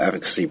global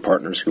advocacy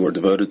partners who are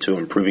devoted to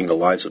improving the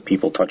lives of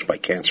people touched by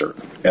cancer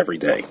every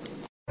day.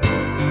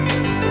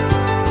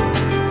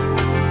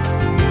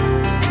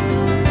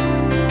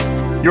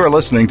 You're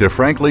listening to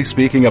Frankly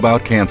Speaking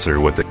About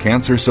Cancer with the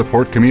Cancer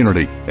Support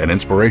Community, an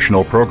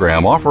inspirational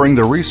program offering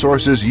the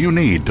resources you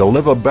need to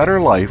live a better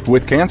life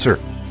with cancer.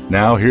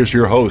 Now here's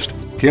your host,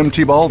 Kim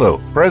Thiboldeaux,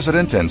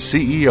 President and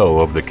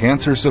CEO of the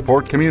Cancer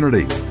Support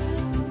Community.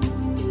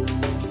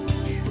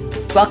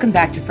 Welcome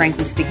back to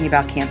Frankly Speaking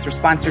About Cancer,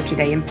 sponsored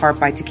today in part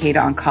by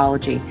Takeda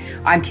Oncology.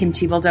 I'm Kim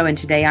Thiboldeaux, and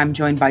today I'm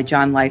joined by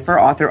John Leifer,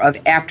 author of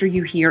After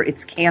You Hear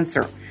It's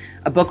Cancer,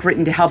 a book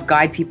written to help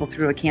guide people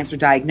through a cancer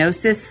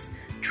diagnosis,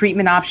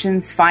 treatment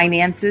options,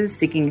 finances,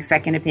 seeking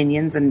second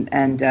opinions,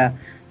 and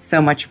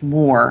so much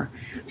more.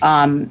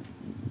 John,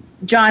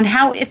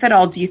 how, if at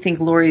all, do you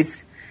think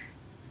Lori's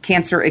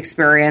cancer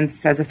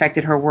experience has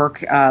affected her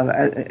work,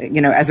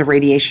 as a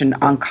radiation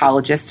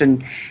oncologist,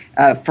 and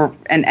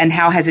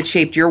how has it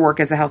shaped your work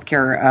as a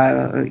healthcare,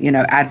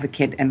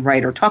 advocate and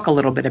writer? Talk a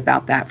little bit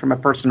about that from a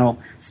personal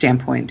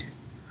standpoint.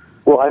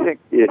 Well, I think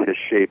it has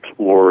shaped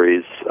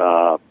Lori's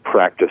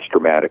practice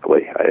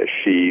dramatically.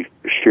 She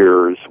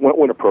shares,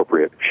 when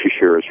appropriate, she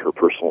shares her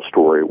personal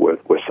story with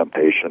some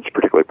patients,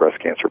 particularly breast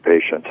cancer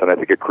patients, and I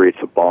think it creates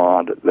a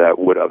bond that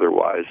would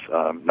otherwise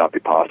not be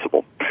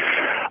possible.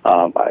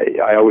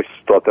 I always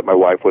thought that my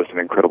wife was an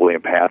incredibly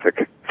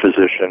empathic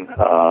physician.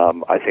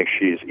 I think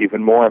she's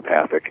even more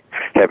empathic,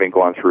 having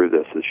gone through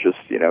this. It's just,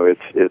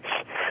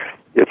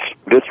 it's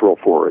visceral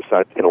for her. It's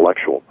not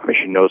intellectual. I mean,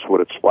 she knows what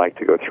it's like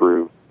to go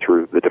through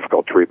the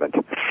difficult treatment.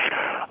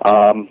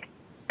 I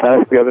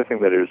think the other thing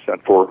that it has done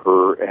for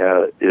her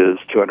is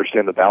to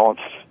understand the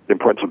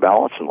importance of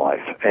balance in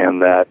life,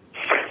 and that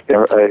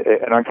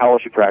an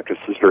oncology practice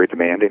is very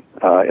demanding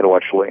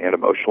intellectually and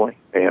emotionally,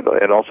 and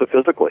also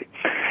physically.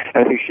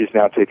 And I think she's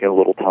now taking a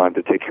little time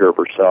to take care of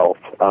herself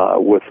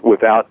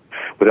without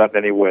in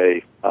any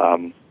way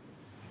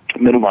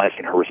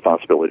minimizing her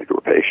responsibility to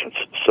her patients.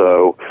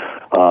 So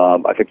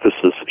I think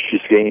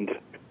she's gained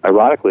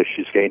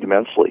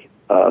immensely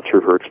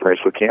through her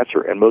experience with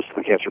cancer, and most of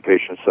the cancer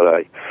patients that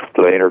I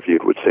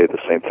interviewed would say the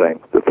same thing,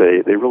 that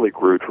they really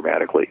grew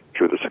dramatically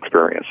through this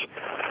experience.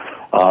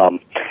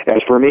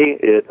 As for me,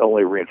 it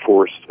only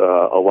reinforced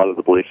a lot of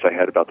the beliefs I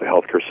had about the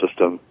healthcare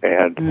system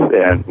and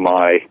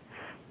my,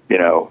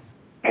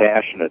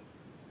 passionate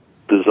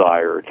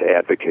desire to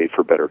advocate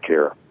for better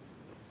care,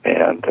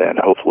 and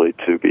hopefully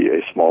to be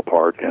a small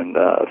part in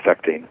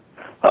affecting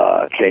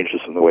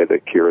changes in the way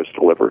that care is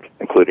delivered,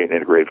 including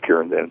integrative care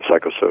and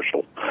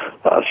psychosocial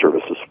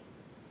services.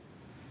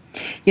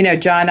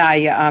 John,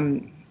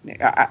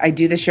 I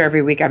do this show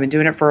every week. I've been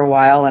doing it for a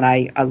while, and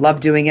I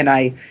love doing it.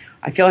 I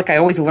feel like I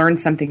always learn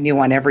something new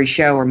on every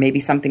show, or maybe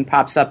something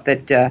pops up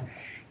that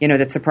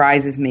that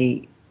surprises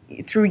me.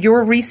 Through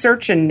your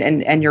research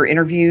and your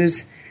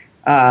interviews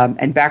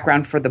and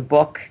background for the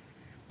book,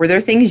 were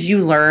there things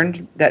you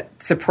learned that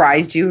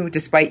surprised you,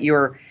 despite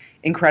your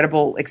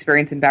incredible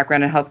experience and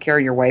background in healthcare,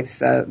 and your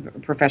wife's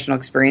professional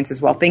experience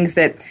as well? Things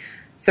that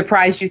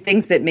surprised you,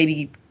 things that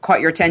maybe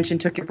caught your attention,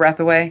 took your breath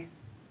away?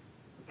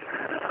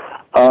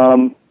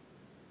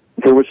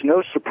 There was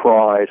no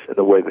surprise in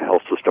the way the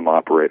health system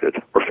operated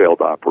or failed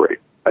to operate.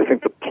 I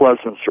think the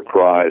pleasant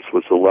surprise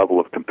was the level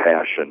of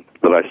compassion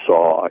that I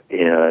saw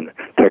in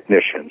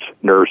technicians,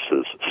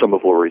 nurses, some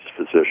of Lori's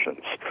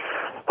physicians.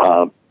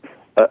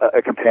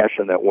 A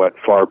compassion that went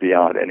far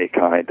beyond any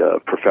kind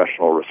of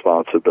professional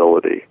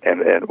responsibility,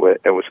 and it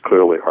was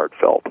clearly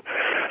heartfelt.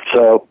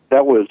 So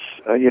that was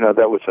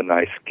a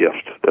nice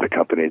gift that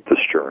accompanied this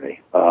journey.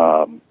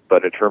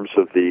 But in terms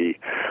of the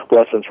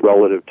lessons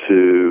relative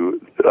to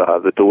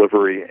the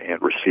delivery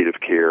and receipt of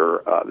care,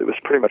 it was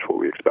pretty much what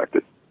we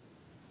expected.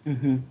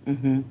 Mm-hmm,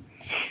 mm-hmm.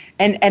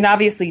 And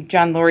obviously,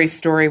 John, Lori's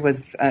story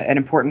was an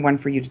important one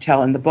for you to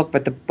tell in the book,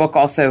 but the book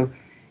also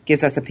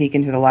gives us a peek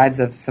into the lives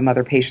of some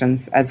other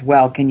patients as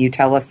well. Can you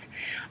tell us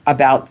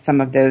about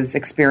some of those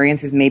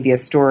experiences, maybe a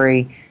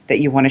story that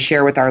you want to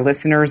share with our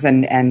listeners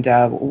and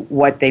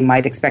what they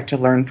might expect to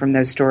learn from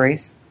those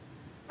stories?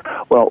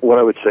 Well, what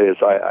I would say is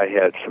I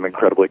had some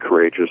incredibly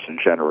courageous and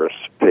generous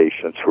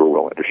patients who were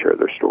willing to share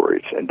their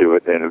stories and do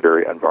it in a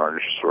very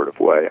unvarnished sort of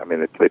way. I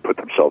mean, they put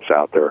themselves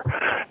out there.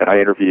 And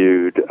I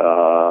interviewed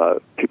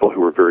people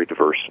who were very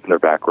diverse in their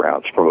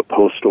backgrounds, from a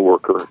postal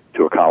worker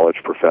to a college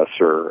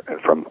professor,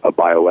 and from a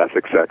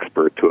bioethics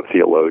expert to a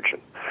theologian,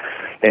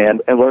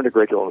 and learned a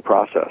great deal in the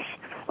process.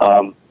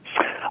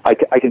 I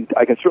can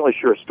certainly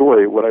share a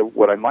story.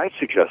 What I might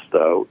suggest,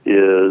 though,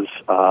 is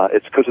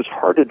it's because it's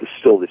hard to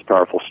distill these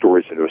powerful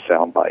stories into a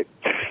soundbite,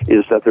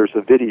 is that there's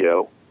a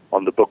video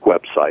on the book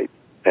website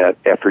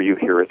at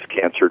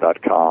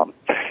afteryouhearitscancer.com,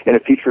 and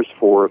it features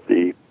 4 of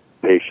the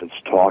patients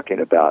talking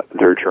about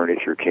their journey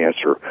through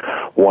cancer.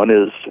 One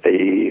is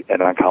an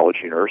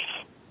oncology nurse.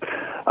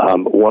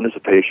 One is a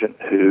patient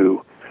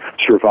who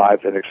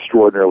survived an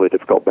extraordinarily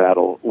difficult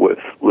battle with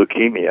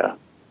leukemia,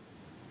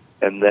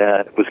 and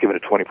then was given a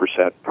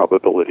 20%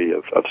 probability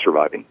of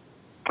surviving.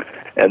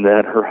 And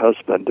then her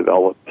husband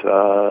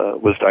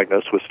was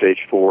diagnosed with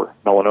stage 4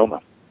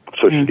 melanoma,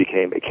 so she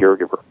became a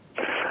caregiver.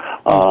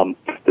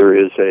 There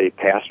is a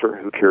pastor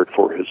who cared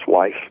for his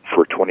wife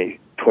for 20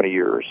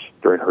 years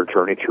during her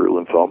journey through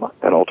lymphoma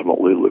and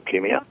ultimately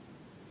leukemia.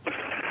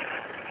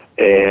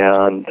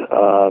 And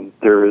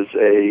there is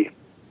a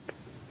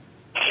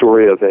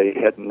story of a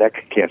head and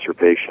neck cancer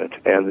patient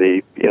and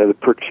the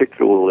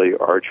particularly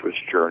arduous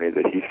journey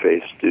that he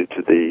faced due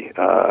to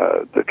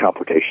the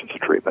complications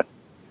of treatment.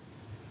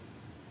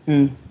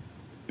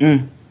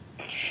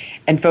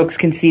 And folks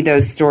can see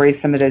those stories,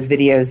 some of those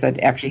videos at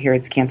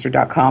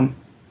afteryouhearitscancer.com.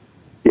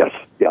 Yes,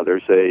 yeah.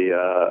 There's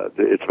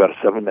it's about a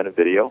 7-minute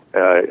video.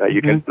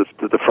 You can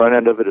the front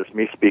end of it is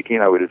me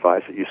speaking. I would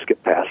advise that you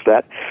skip past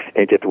that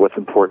and get to what's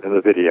important in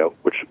the video,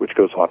 which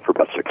goes on for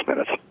about 6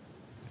 minutes.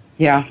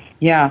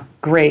 Yeah,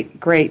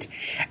 great.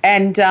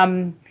 And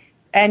John,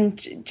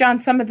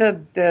 some of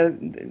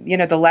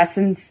the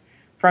lessons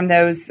from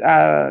those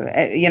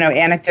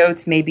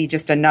anecdotes, maybe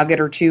just a nugget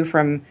or two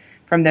from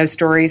those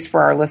stories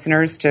for our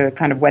listeners to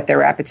kind of whet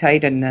their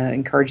appetite and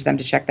encourage them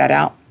to check that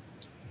out.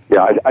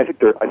 Yeah, I think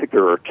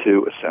there are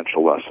 2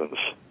 essential lessons.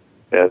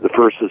 The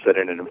first is that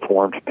an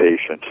informed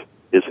patient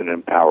is an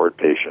empowered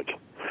patient.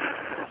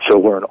 So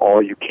learn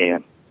all you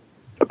can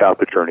about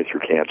the journey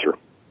through cancer.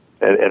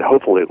 And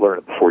hopefully learn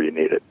it before you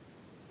need it.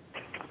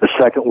 The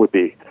second would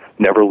be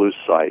never lose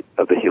sight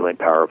of the healing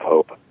power of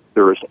hope.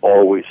 There is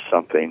always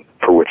something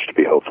for which to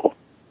be hopeful.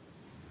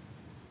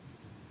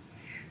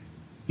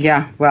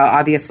 Yeah, well,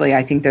 obviously,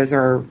 I think those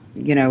are,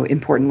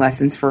 important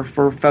lessons for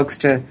folks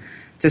to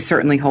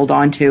certainly hold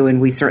on to,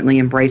 and we certainly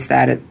embrace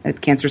that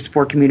at Cancer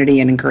Support Community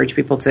and encourage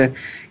people to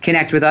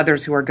connect with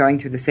others who are going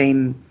through the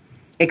same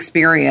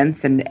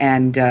experience,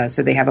 and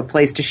so they have a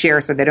place to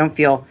share, so they don't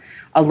feel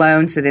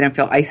alone, so they don't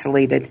feel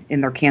isolated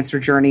in their cancer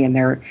journey. And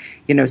they're,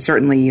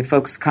 certainly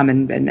folks come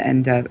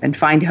and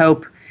find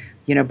hope,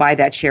 by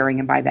that sharing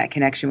and by that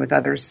connection with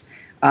others,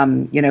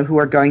 who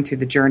are going through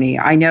the journey.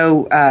 I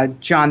know,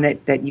 John,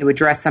 that you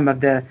address some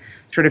of the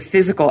sort of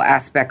physical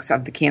aspects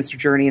of the cancer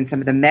journey and some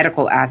of the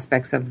medical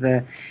aspects of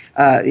the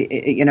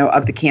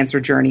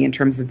cancer journey in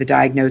terms of the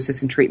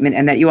diagnosis and treatment,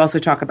 and that you also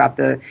talk about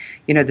the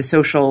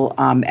social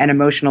and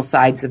emotional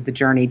sides of the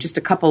journey. Just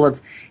a couple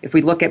of, if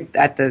we look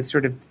at the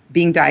sort of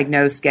being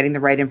diagnosed, getting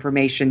the right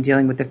information,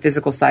 dealing with the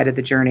physical side of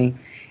the journey,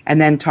 and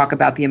then talk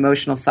about the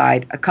emotional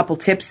side. A couple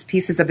tips,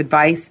 pieces of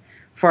advice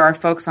for our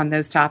folks on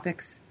those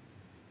topics?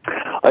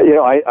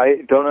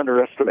 I don't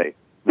underestimate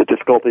the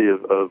difficulty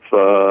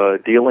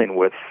of dealing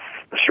with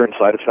certain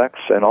side effects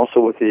and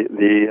also with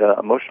the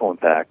emotional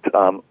impact.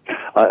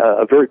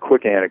 A very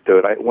quick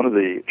anecdote. One of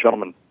the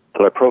gentlemen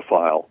that I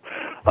profile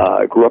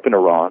grew up in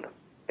Iran,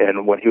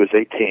 and when he was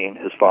 18,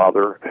 his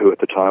father, who at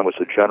the time was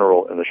a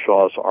general in the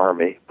Shah's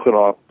army, put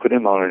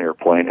him on an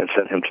airplane and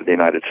sent him to the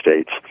United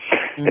States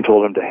and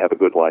told him to have a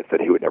good life,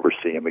 that he would never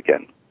see him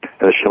again.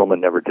 And the gentleman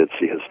never did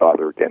see his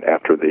father again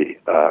after the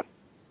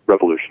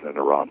revolution in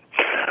Iran.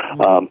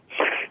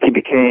 He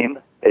became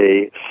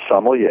a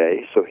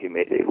sommelier, so he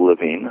made a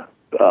living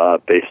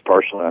based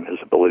partially on his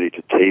ability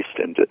to taste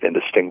and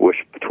distinguish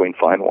between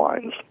fine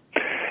wines.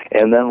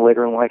 And then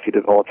later in life, he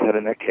developed head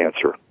and neck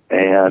cancer.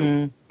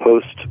 And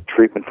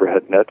post-treatment for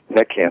head and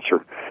neck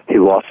cancer, he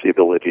lost the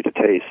ability to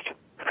taste.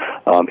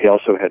 He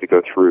also had to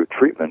go through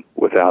treatment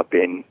without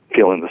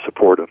feeling the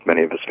support of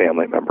many of his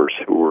family members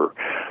who were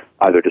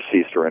either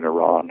deceased or in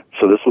Iran.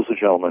 So this was a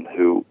gentleman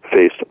who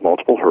faced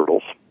multiple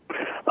hurdles,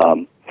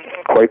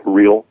 quite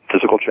real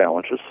physical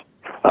challenges,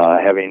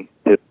 having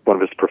one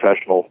of his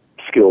professional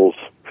skills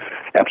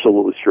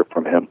absolutely stripped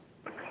from him,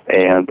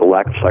 and the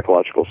lack of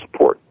psychological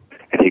support.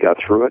 And he got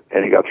through it,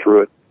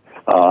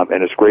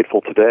 and is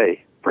grateful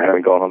today for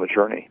having gone on the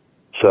journey.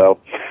 So,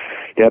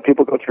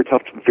 people go through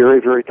very,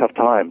 very tough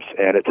times,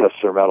 and it tests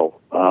their mettle,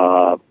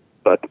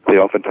 but they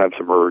oftentimes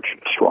emerge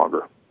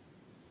stronger.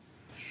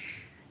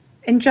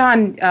 And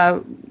John,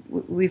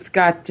 we've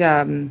got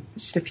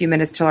just a few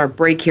minutes till our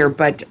break here,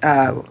 but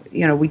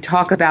we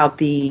talk about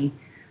the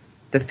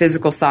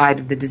physical side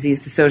of the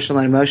disease, the social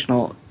and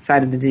emotional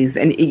side of the disease,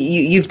 and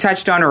you've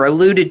touched on or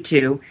alluded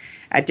to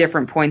at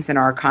different points in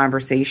our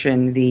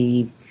conversation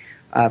the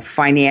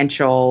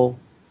financial,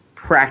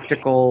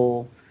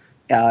 practical,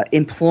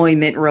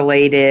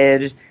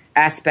 employment-related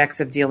aspects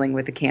of dealing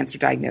with a cancer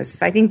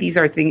diagnosis. I think these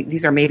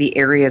are maybe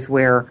areas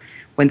where,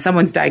 when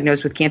someone's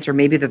diagnosed with cancer,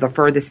 maybe they're the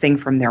furthest thing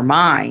from their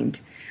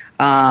mind.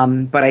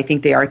 But I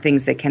think they are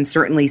things that can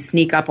certainly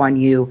sneak up on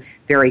you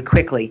very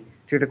quickly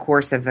through the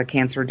course of a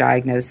cancer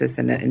diagnosis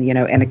and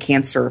a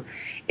cancer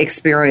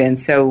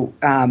experience. So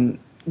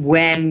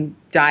when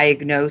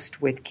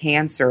diagnosed with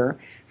cancer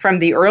from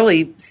the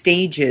early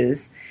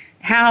stages,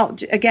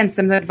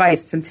 some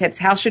advice, some tips,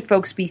 how should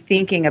folks be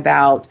thinking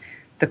about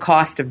the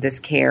cost of this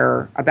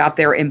care, about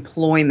their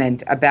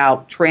employment,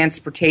 about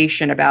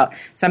transportation, about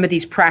some of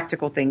these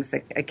practical things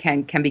that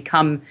can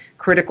become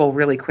critical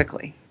really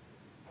quickly?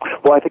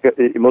 Well, I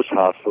think most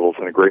hospitals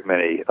and a great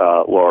many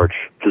large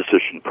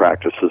physician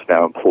practices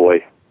now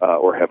employ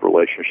or have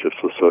relationships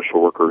with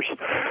social workers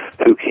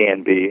who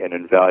can be an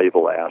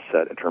invaluable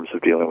asset in terms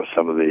of dealing with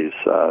some of these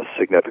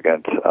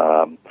significant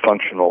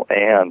functional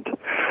and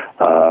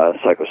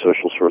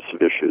psychosocial sorts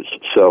of issues.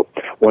 So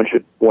one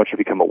should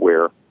become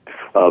aware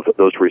of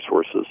those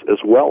resources, as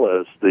well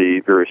as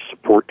the various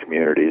support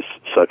communities,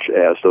 such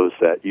as those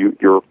that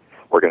your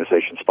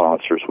organization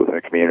sponsors within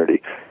a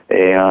community,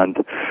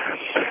 and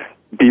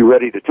be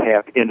ready to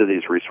tap into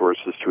these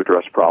resources to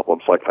address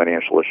problems like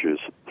financial issues.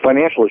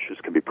 Financial issues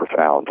can be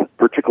profound,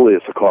 particularly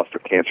as the cost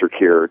of cancer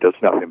care does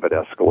nothing but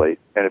escalate.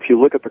 And if you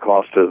look at the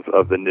cost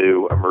of the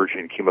new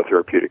emerging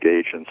chemotherapeutic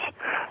agents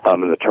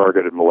and the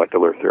targeted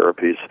molecular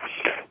therapies,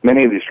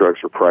 many of these drugs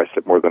are priced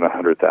at more than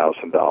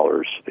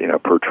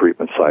 $100,000, per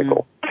treatment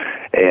cycle.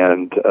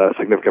 And a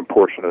significant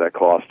portion of that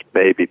cost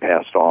may be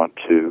passed on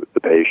to the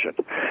patient.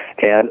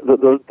 And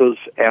those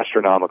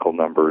astronomical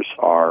numbers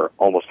are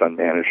almost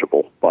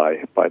unmanageable by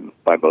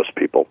most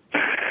people.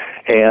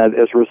 And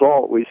as a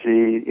result, we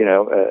see,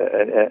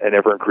 an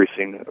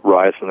ever-increasing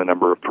rise in the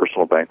number of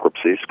personal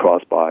bankruptcies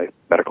caused by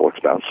medical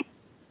expense.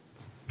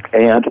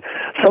 And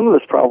some of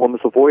this problem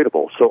is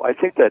avoidable. So I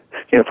think that,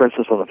 for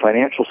instance, on the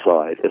financial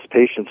side, as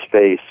patients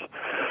face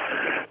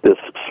this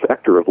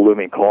specter of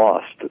looming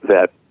cost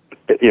that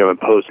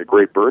impose a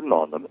great burden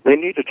on them, they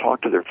need to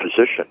talk to their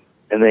physician.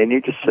 And they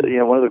need to,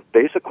 one of the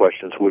basic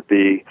questions would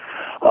be,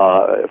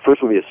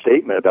 first would be a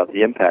statement about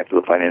the impact of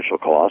the financial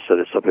cost, that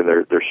is something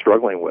they're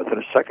struggling with.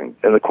 And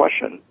the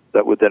question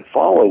that would then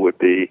follow would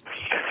be,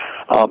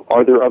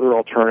 are there other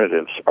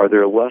alternatives? Are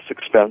there less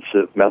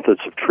expensive methods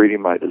of treating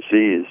my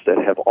disease that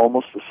have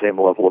almost the same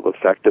level of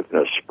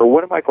effectiveness? Or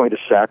what am I going to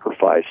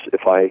sacrifice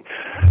if I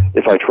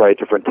try a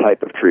different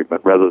type of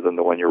treatment rather than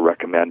the one you're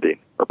recommending?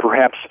 Or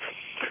perhaps,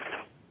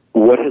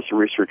 what has the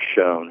research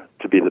shown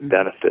to be the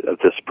benefit of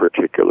this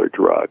particular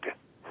drug?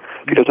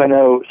 Because I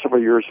know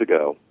several years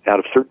ago, out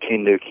of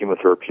 13 new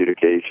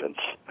chemotherapeutic agents,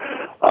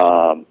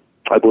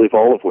 I believe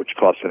all of which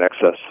cost in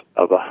excess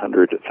of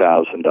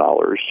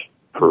 $100,000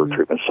 per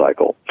treatment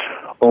cycle,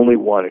 only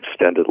one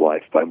extended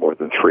life by more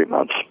than 3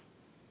 months.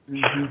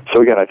 Mm-hmm.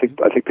 So again, I think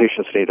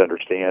patients need to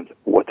understand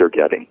what they're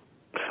getting,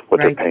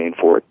 what they're paying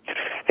for it.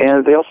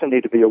 And they also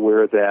need to be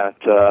aware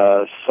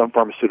that some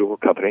pharmaceutical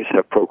companies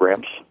have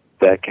programs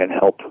that can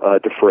help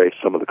defray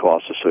some of the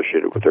costs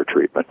associated with their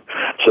treatment.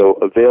 So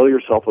avail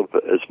yourself of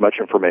as much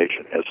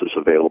information as is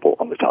available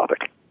on the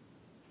topic.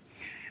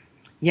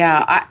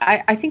 Yeah,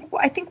 I think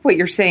what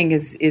you're saying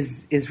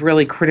is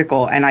really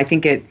critical, and I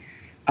think it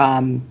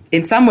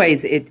in some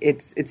ways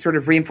it sort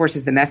of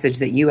reinforces the message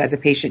that you as a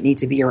patient need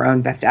to be your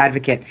own best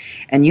advocate,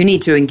 and you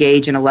need to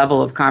engage in a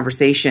level of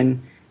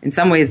conversation, in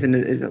some ways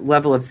in a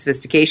level of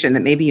sophistication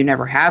that maybe you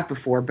never have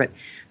before, but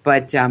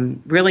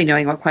really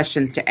knowing what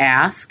questions to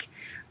ask.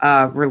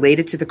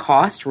 Related to the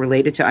cost,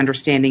 related to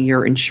understanding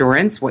your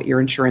insurance, what your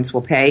insurance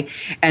will pay,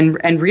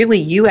 and really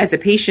you as a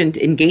patient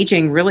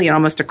engaging really in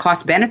almost a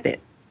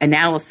cost-benefit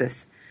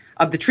analysis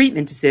of the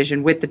treatment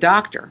decision with the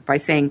doctor by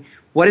saying,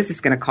 what is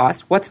this going to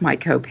cost? What's my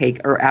copay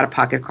or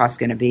out-of-pocket cost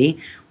going to be?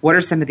 What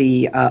are some of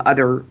the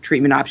other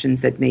treatment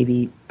options that may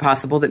be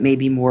possible, that may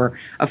be more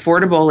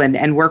affordable,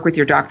 and work with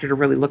your doctor to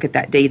really look at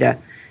that data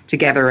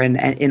together and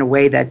in a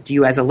way that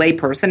you as a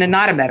layperson and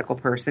not a medical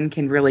person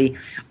can really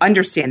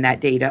understand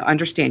that data,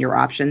 understand your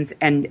options,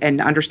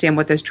 and understand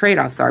what those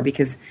trade-offs are,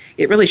 because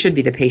it really should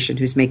be the patient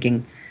who's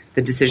making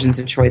the decisions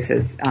and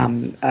choices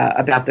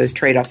about those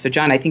trade-offs. So,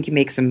 John, I think you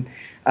make some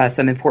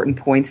important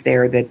points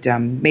there that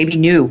maybe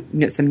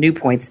some new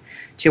points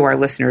to our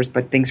listeners,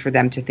 but things for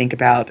them to think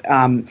about.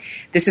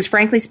 This is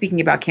Frankly Speaking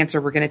About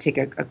Cancer. We're going to take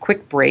a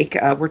quick break.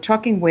 We're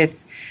talking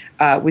with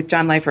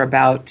John Leifer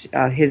about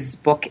his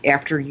book,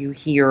 After You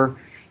Hear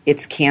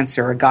It's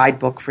Cancer, a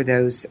guidebook for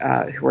those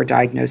who are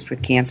diagnosed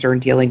with cancer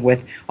and dealing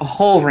with a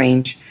whole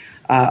range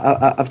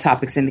of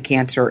topics in the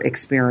cancer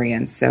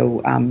experience.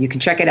 So you can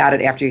check it out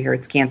at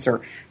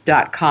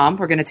afteryouhearitscancer.com.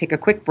 We're going to take a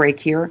quick break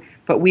here,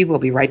 but we will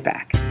be right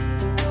back.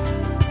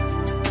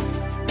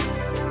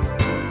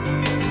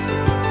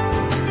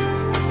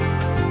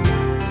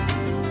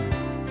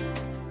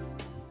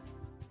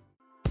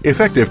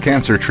 Effective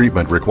cancer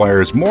treatment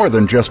requires more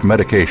than just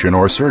medication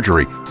or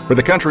surgery. For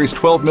the country's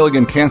 12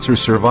 million cancer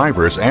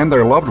survivors and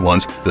their loved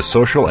ones, the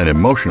social and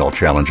emotional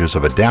challenges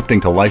of adapting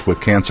to life with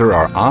cancer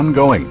are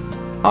ongoing.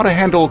 How to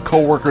handle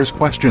coworkers'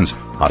 questions,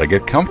 how to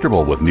get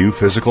comfortable with new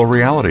physical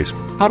realities,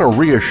 how to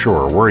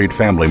reassure worried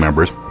family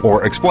members,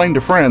 or explain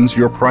to friends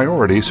your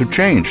priorities have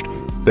changed.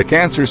 The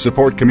cancer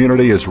support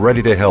community is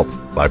ready to help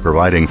by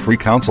providing free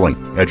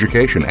counseling,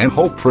 education, and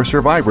hope for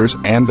survivors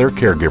and their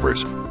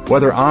caregivers.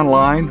 Whether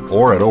online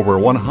or at over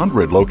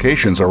 100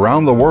 locations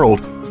around the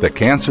world, the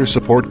cancer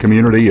support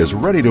community is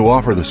ready to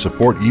offer the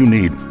support you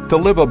need to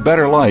live a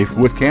better life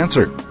with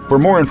cancer. For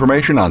more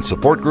information on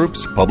support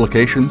groups,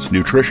 publications,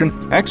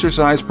 nutrition,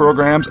 exercise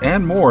programs,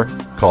 and more,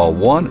 call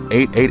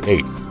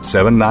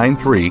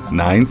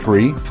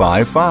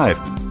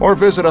 1-888-793-9355 or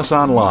visit us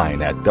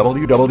online at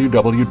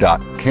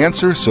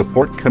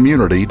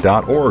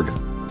www.cancersupportcommunity.org.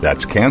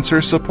 That's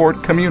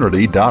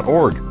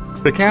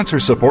cancersupportcommunity.org. The Cancer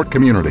Support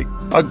Community,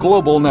 a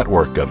global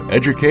network of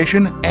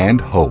education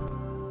and hope.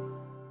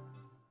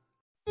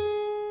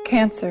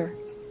 Cancer.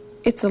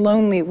 It's a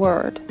lonely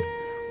word.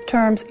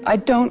 Terms I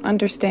don't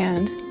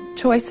understand.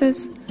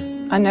 Choices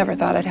I never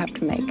thought I'd have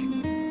to make.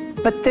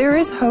 But there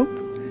is hope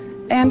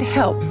and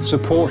help.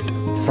 Support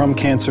from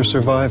cancer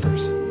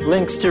survivors.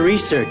 Links to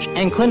research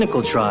and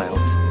clinical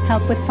trials.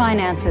 Help with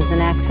finances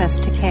and access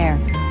to care.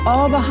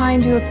 All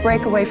behind you at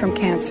Breakaway from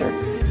Cancer.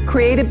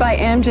 Created by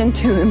Amgen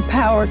to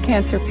empower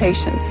cancer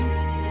patients.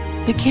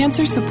 The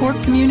Cancer Support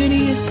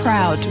Community is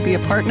proud to be a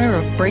partner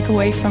of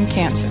Breakaway from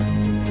Cancer.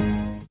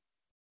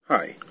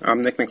 Hi,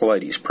 I'm Nick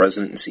Nicolaides,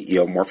 President and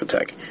CEO of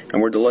Morphotek,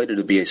 and we're delighted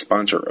to be a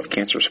sponsor of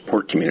Cancer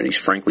Support Community's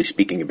Frankly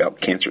Speaking About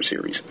Cancer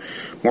series.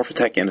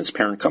 Morphotek and its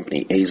parent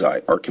company,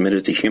 Eisai, are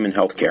committed to human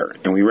health care,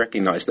 and we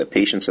recognize that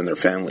patients and their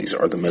families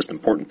are the most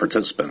important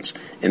participants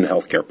in the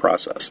healthcare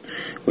process.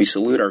 We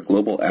salute our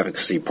global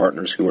advocacy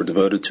partners who are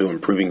devoted to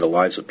improving the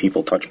lives of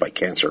people touched by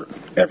cancer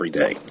every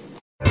day.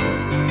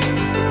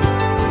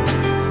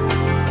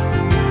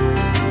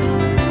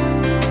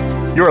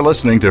 You're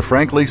listening to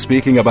Frankly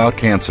Speaking About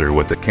Cancer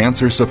with the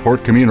Cancer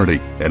Support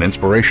Community, an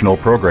inspirational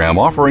program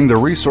offering the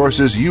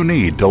resources you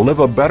need to live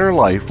a better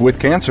life with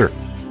cancer.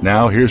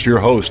 Now here's your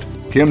host,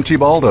 Kim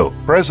Thiboldeaux,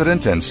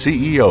 President and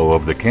CEO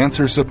of the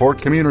Cancer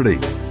Support Community.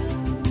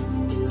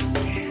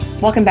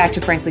 Welcome back to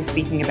Frankly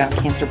Speaking About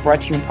Cancer,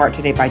 brought to you in part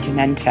today by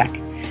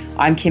Genentech.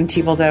 I'm Kim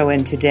Thiboldeaux,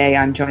 and today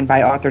I'm joined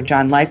by author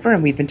John Leifer,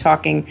 and we've been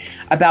talking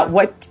about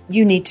what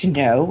you need to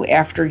know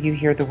after you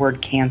hear the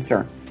word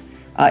cancer.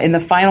 In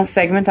the final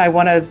segment, I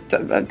want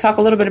to talk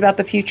a little bit about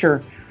the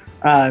future,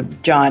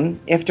 John.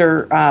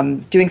 After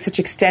doing such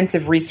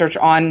extensive research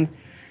on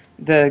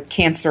the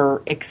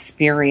cancer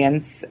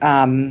experience,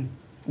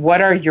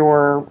 what are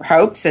your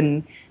hopes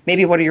and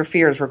maybe what are your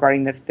fears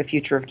regarding the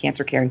future of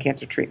cancer care and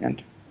cancer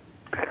treatment?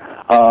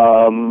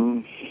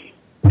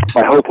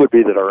 My hope would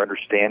be that our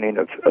understanding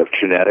of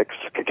genetics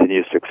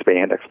continues to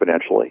expand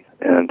exponentially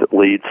and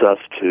leads us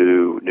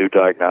to new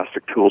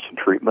diagnostic tools and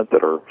treatment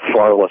that are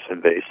far less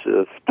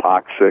invasive,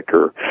 toxic,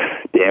 or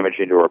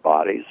damaging to our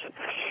bodies.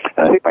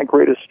 And I think my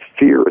greatest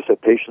fear is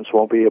that patients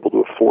won't be able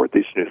to afford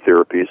these new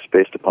therapies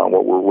based upon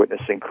what we're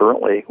witnessing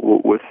currently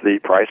with the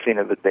pricing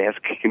of advanced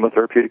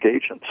chemotherapeutic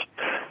agents.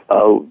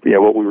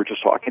 What we were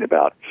just talking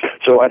about.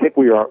 So I think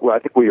we are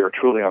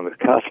truly on the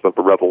cusp of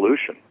a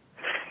revolution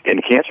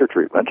in cancer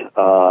treatment,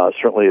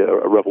 certainly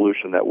a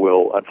revolution that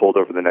will unfold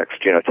over the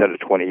next 10 to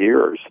 20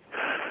 years.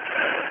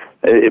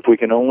 If we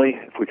can only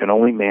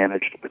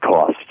manage the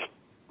costs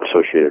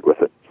associated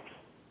with it.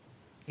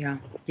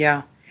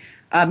 Yeah.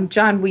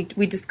 John,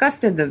 we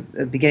discussed in the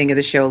beginning of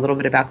the show a little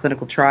bit about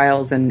clinical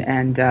trials,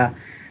 and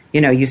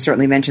you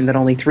certainly mentioned that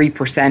only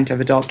 3%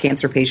 of adult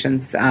cancer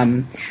patients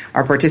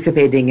are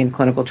participating in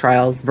clinical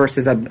trials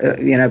versus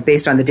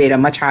based on the data, a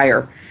much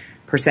higher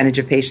percentage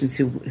of patients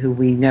who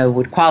we know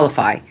would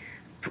qualify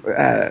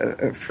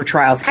for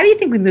trials. How do you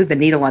think we move the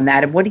needle on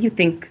that, and what do you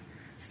think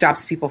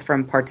stops people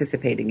from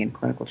participating in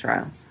clinical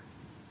trials?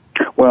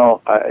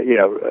 Well,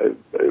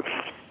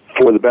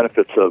 for the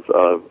benefits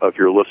of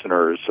your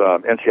listeners,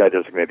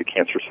 NCI-designated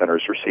cancer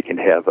centers are seeking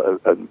to have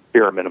a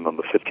bare minimum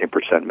of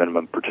 15%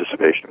 minimum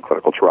participation in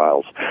clinical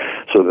trials.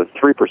 So the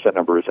 3%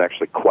 number is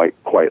actually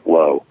quite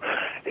low.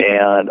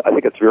 And I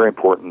think it's very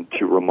important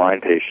to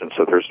remind patients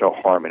that there's no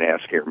harm in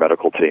asking your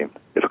medical team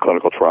if a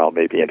clinical trial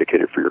may be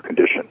indicated for your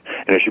condition.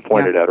 And as you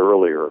pointed out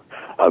earlier,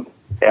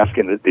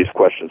 asking these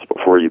questions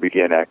before you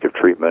begin active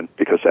treatment,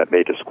 because that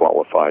may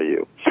disqualify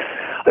you.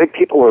 I think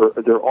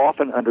they're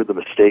often under the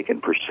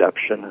mistaken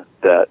perception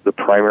that the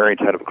primary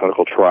intent of a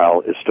clinical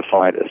trial is to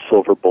find a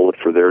silver bullet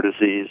for their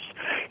disease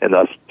and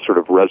thus sort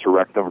of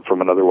resurrect them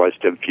from an otherwise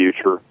dim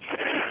future,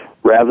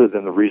 rather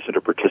than the reason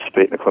to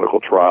participate in a clinical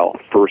trial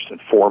first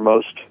and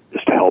foremost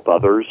is to help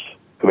others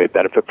who may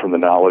benefit from the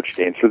knowledge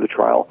gained through the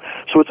trial.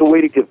 So it's a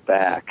way to give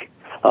back.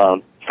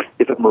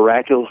 If it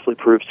miraculously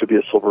proves to be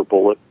a silver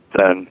bullet,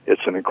 then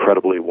it's an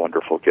incredibly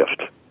wonderful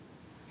gift.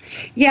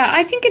 Yeah,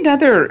 I think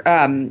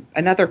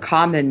another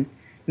common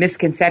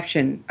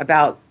misconception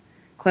about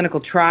clinical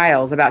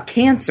trials, about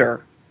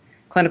cancer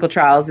clinical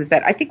trials, is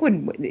that I think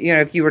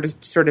if you were to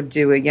sort of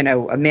do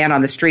a man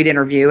on the street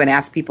interview and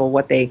ask people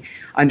what they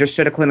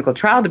understood a clinical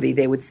trial to be,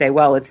 they would say,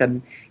 well,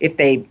 if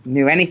they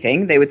knew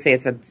anything, they would say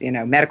it's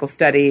a medical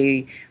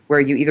study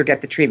where you either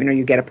get the treatment or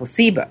you get a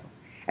placebo.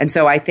 And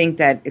so I think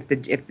that if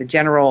the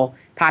general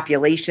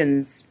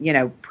population's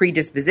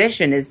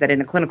predisposition is that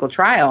in a clinical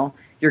trial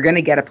you're going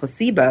to get a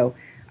placebo,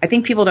 I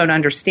think people don't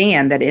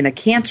understand that in a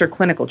cancer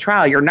clinical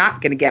trial you're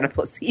not going to get a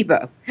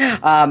placebo.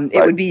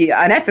 It would be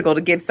unethical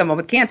to give someone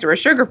with cancer a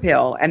sugar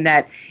pill, and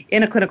that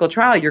in a clinical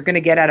trial you're going to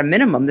get at a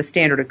minimum the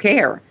standard of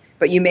care,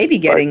 but you may be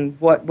getting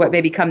what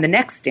may become the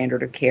next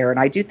standard of care.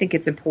 And I do think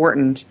it's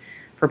important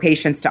for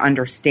patients to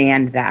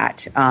understand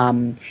that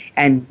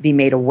and be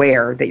made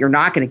aware that you're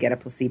not going to get a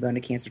placebo in a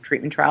cancer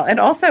treatment trial. And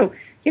also,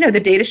 the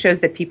data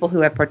shows that people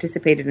who have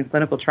participated in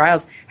clinical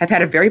trials have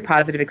had a very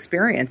positive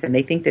experience, and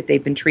they think that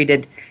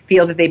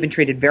feel that they've been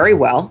treated very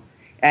well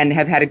and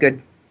have had a good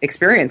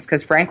experience.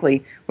 Because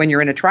frankly, when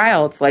you're in a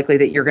trial, it's likely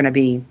that you're going to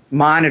be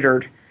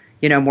monitored,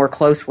 more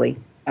closely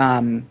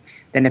than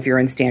if you're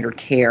in standard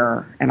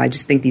care. And I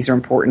just think these are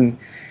important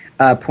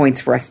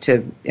points for us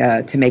to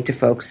make to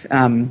folks.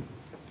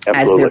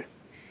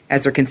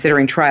 As they're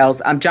considering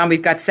trials. John,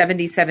 we've got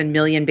 77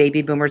 million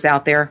baby boomers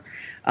out there.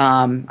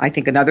 I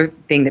think another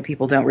thing that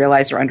people don't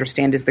realize or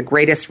understand is the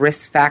greatest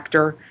risk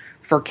factor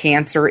for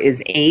cancer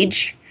is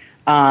age.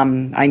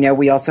 I know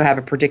we also have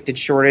a predicted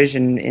shortage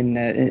in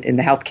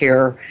the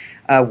healthcare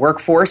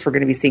workforce. We're going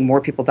to be seeing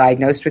more people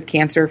diagnosed with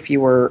cancer,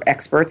 fewer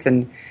experts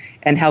and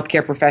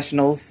healthcare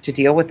professionals to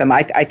deal with them.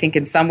 I think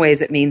in some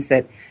ways it means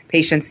that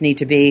patients need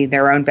to be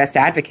their own best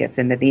advocates,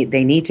 and that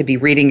they need to be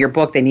reading your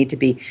book. They need to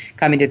be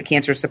coming to the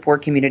cancer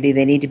support community.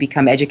 They need to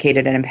become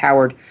educated and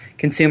empowered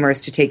consumers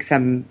to take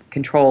some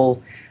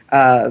control,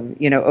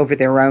 over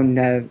their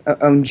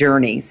own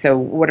journey. So,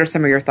 what are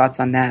some of your thoughts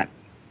on that?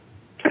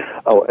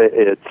 Oh,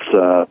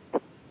 it's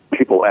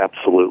people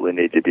absolutely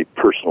need to be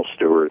personal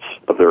stewards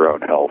of their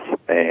own health,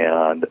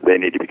 and they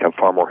need to become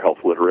far more health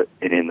literate,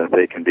 in that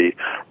they can be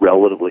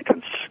relatively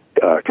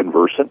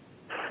conversant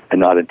and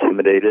not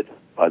intimidated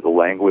by the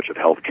language of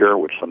healthcare,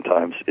 which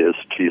sometimes is,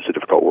 to use a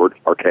difficult word,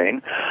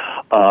 arcane.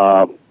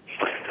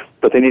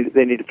 But they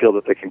need to feel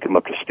that they can come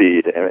up to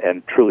speed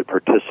and truly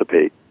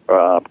participate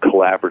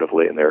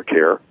collaboratively in their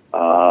care.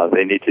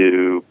 They need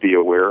to be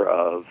aware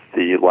of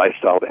the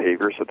lifestyle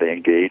behaviors that they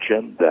engage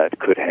in that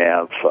could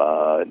have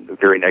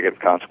very negative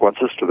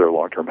consequences to their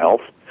long-term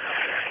health,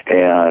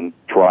 and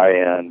try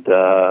and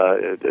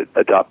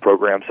adopt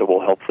programs that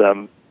will help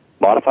them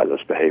modify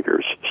those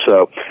behaviors.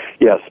 So,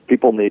 yes,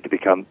 people need to be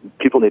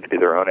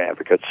their own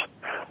advocates,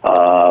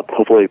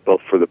 hopefully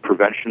both for the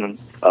prevention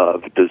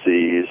of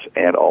disease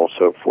and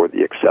also for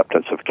the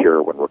acceptance of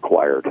care when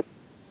required.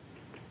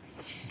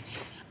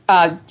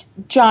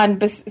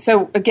 John,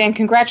 so again,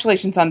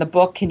 congratulations on the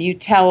book. Can you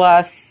tell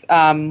us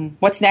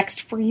what's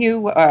next for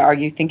you? Are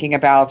you thinking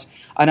about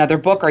another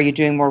book? Are you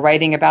doing more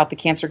writing about the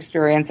cancer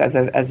experience as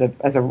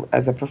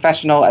a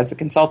professional, as a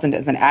consultant,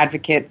 as an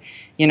advocate?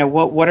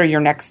 What are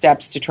your next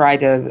steps to try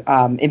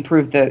to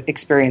improve the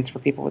experience for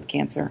people with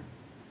cancer?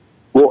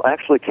 Well,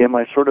 actually, Kim,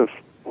 I sort of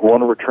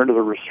want to return to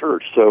the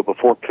research. So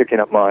before picking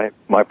up my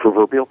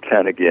proverbial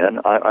pen again,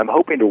 I'm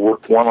hoping to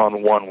work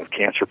one-on-one with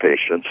cancer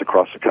patients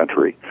across the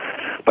country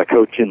by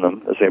coaching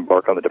them as they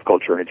embark on the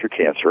difficult journey through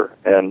cancer.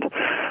 And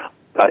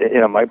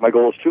my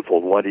goal is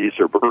twofold: one, to ease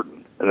their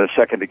burden, and then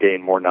second, to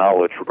gain more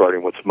knowledge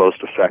regarding what's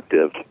most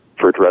effective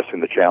for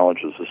addressing the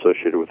challenges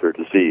associated with their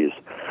disease.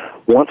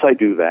 Once I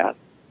do that,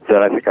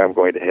 then I think I'm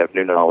going to have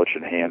new knowledge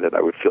in hand, and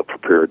I would feel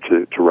prepared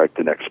to write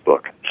the next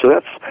book. So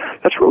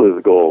that's really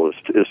the goal,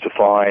 is to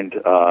find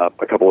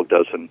a couple of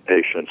dozen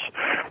patients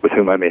with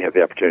whom I may have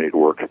the opportunity to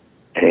work,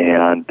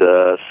 and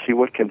see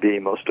what can be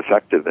most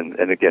effective,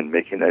 and again,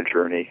 making that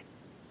journey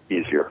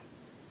easier.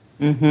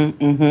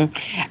 Mm-hmm,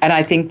 mm-hmm. And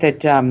I think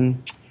that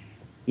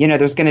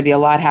there's going to be a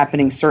lot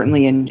happening,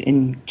 certainly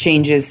in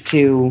changes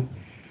to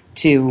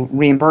to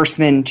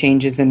reimbursement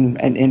changes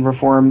and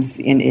reforms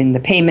in the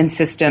payment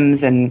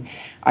systems, and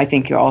I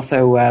think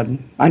also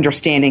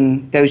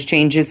understanding those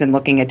changes and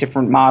looking at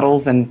different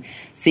models and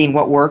seeing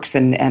what works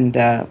and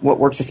what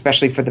works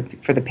especially for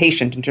the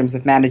patient in terms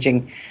of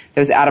managing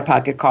those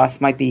out-of-pocket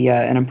costs might be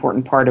an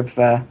important part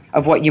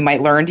of what you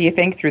might learn, do you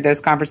think, through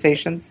those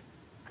conversations?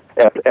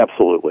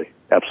 Absolutely.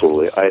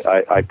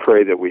 I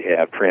pray that we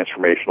have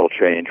transformational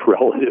change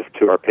relative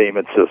to our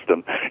payment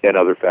system and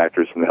other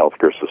factors in the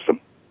healthcare system.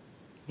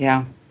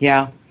 Yeah.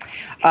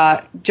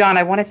 John,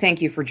 I want to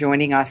thank you for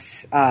joining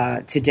us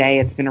today.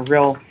 It's been a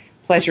real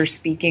pleasure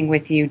speaking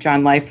with you.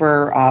 John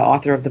Leifer,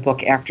 author of the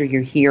book After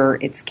You're Here,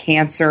 It's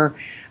Cancer.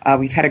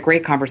 We've had a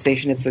great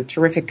conversation. It's a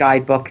terrific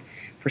guidebook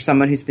for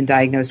someone who's been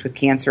diagnosed with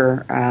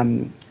cancer,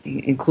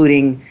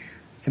 including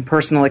some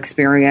personal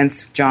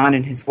experience with John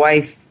and his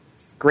wife,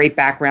 great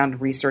background,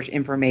 research,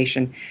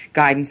 information,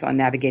 guidance on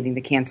navigating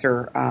the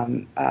cancer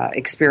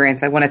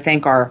experience. I want to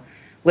thank our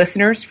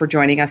listeners for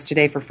joining us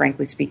today for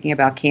Frankly Speaking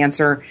About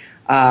Cancer.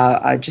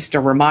 Just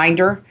a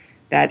reminder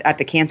that at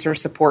the Cancer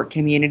Support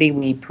Community,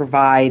 we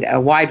provide a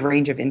wide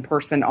range of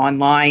in-person,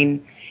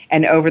 online,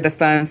 and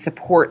over-the-phone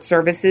support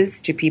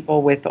services to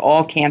people with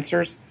all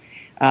cancers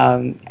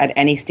at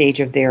any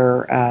stage of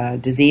their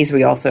disease.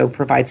 We also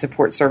provide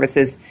support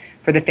services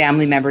for the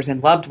family members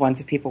and loved ones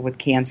of people with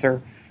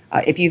cancer.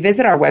 If you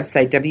visit our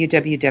website,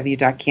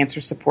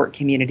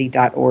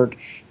 www.cancersupportcommunity.org,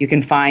 you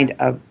can find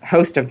a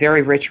host of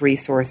very rich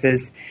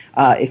resources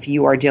if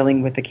you are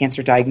dealing with a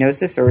cancer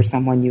diagnosis or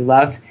someone you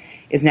love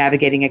is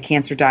navigating a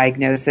cancer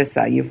diagnosis.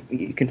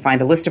 You can find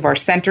a list of our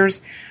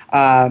centers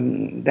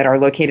that are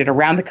located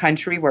around the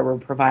country where we're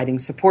providing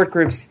support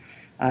groups,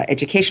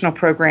 educational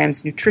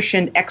programs,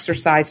 nutrition,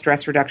 exercise,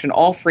 stress reduction,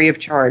 all free of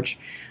charge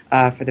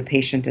for the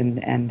patient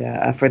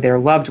and for their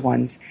loved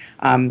ones.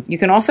 You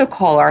can also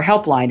call our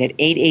helpline at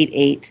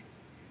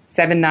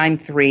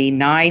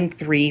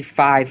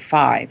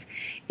 888-793-9355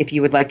 if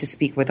you would like to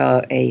speak with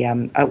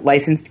a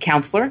licensed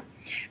counselor.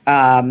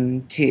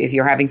 If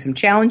you're having some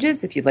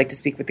challenges, if you'd like to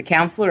speak with the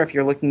counselor, if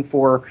you're looking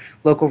for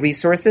local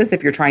resources,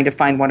 if you're trying to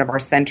find one of our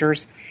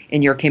centers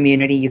in your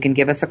community, you can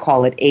give us a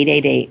call at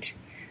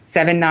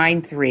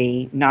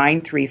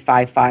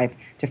 888-793-9355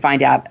 to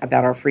find out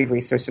about our free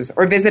resources,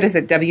 or visit us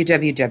at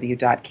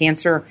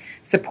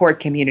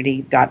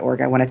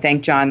www.cancersupportcommunity.org. I want to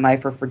thank John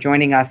Leifer for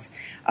joining us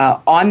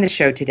on the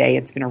show today.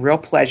 It's been a real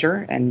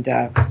pleasure, and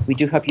we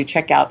do hope you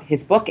check out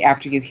his book,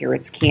 After You Hear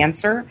It's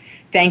Cancer.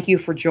 Thank you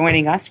for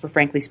joining us for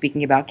Frankly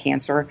Speaking About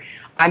Cancer.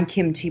 I'm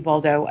Kim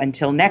Thiboldeaux.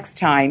 Until next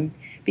time,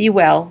 be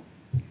well,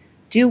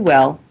 do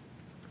well,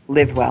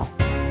 live well.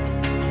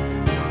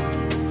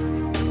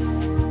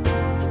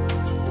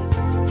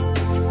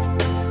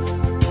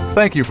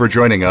 Thank you for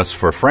joining us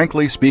for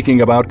Frankly Speaking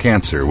About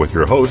Cancer with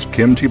your host,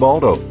 Kim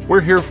Thiboldeaux. We're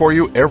here for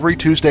you every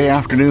Tuesday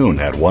afternoon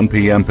at 1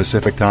 p.m.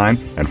 Pacific Time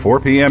and 4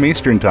 p.m.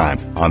 Eastern Time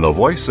on the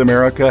Voice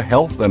America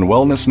Health and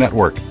Wellness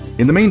Network.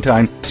 In the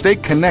meantime, stay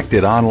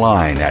connected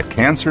online at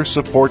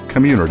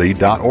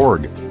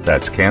cancersupportcommunity.org.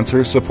 That's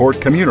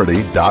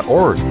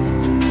cancersupportcommunity.org.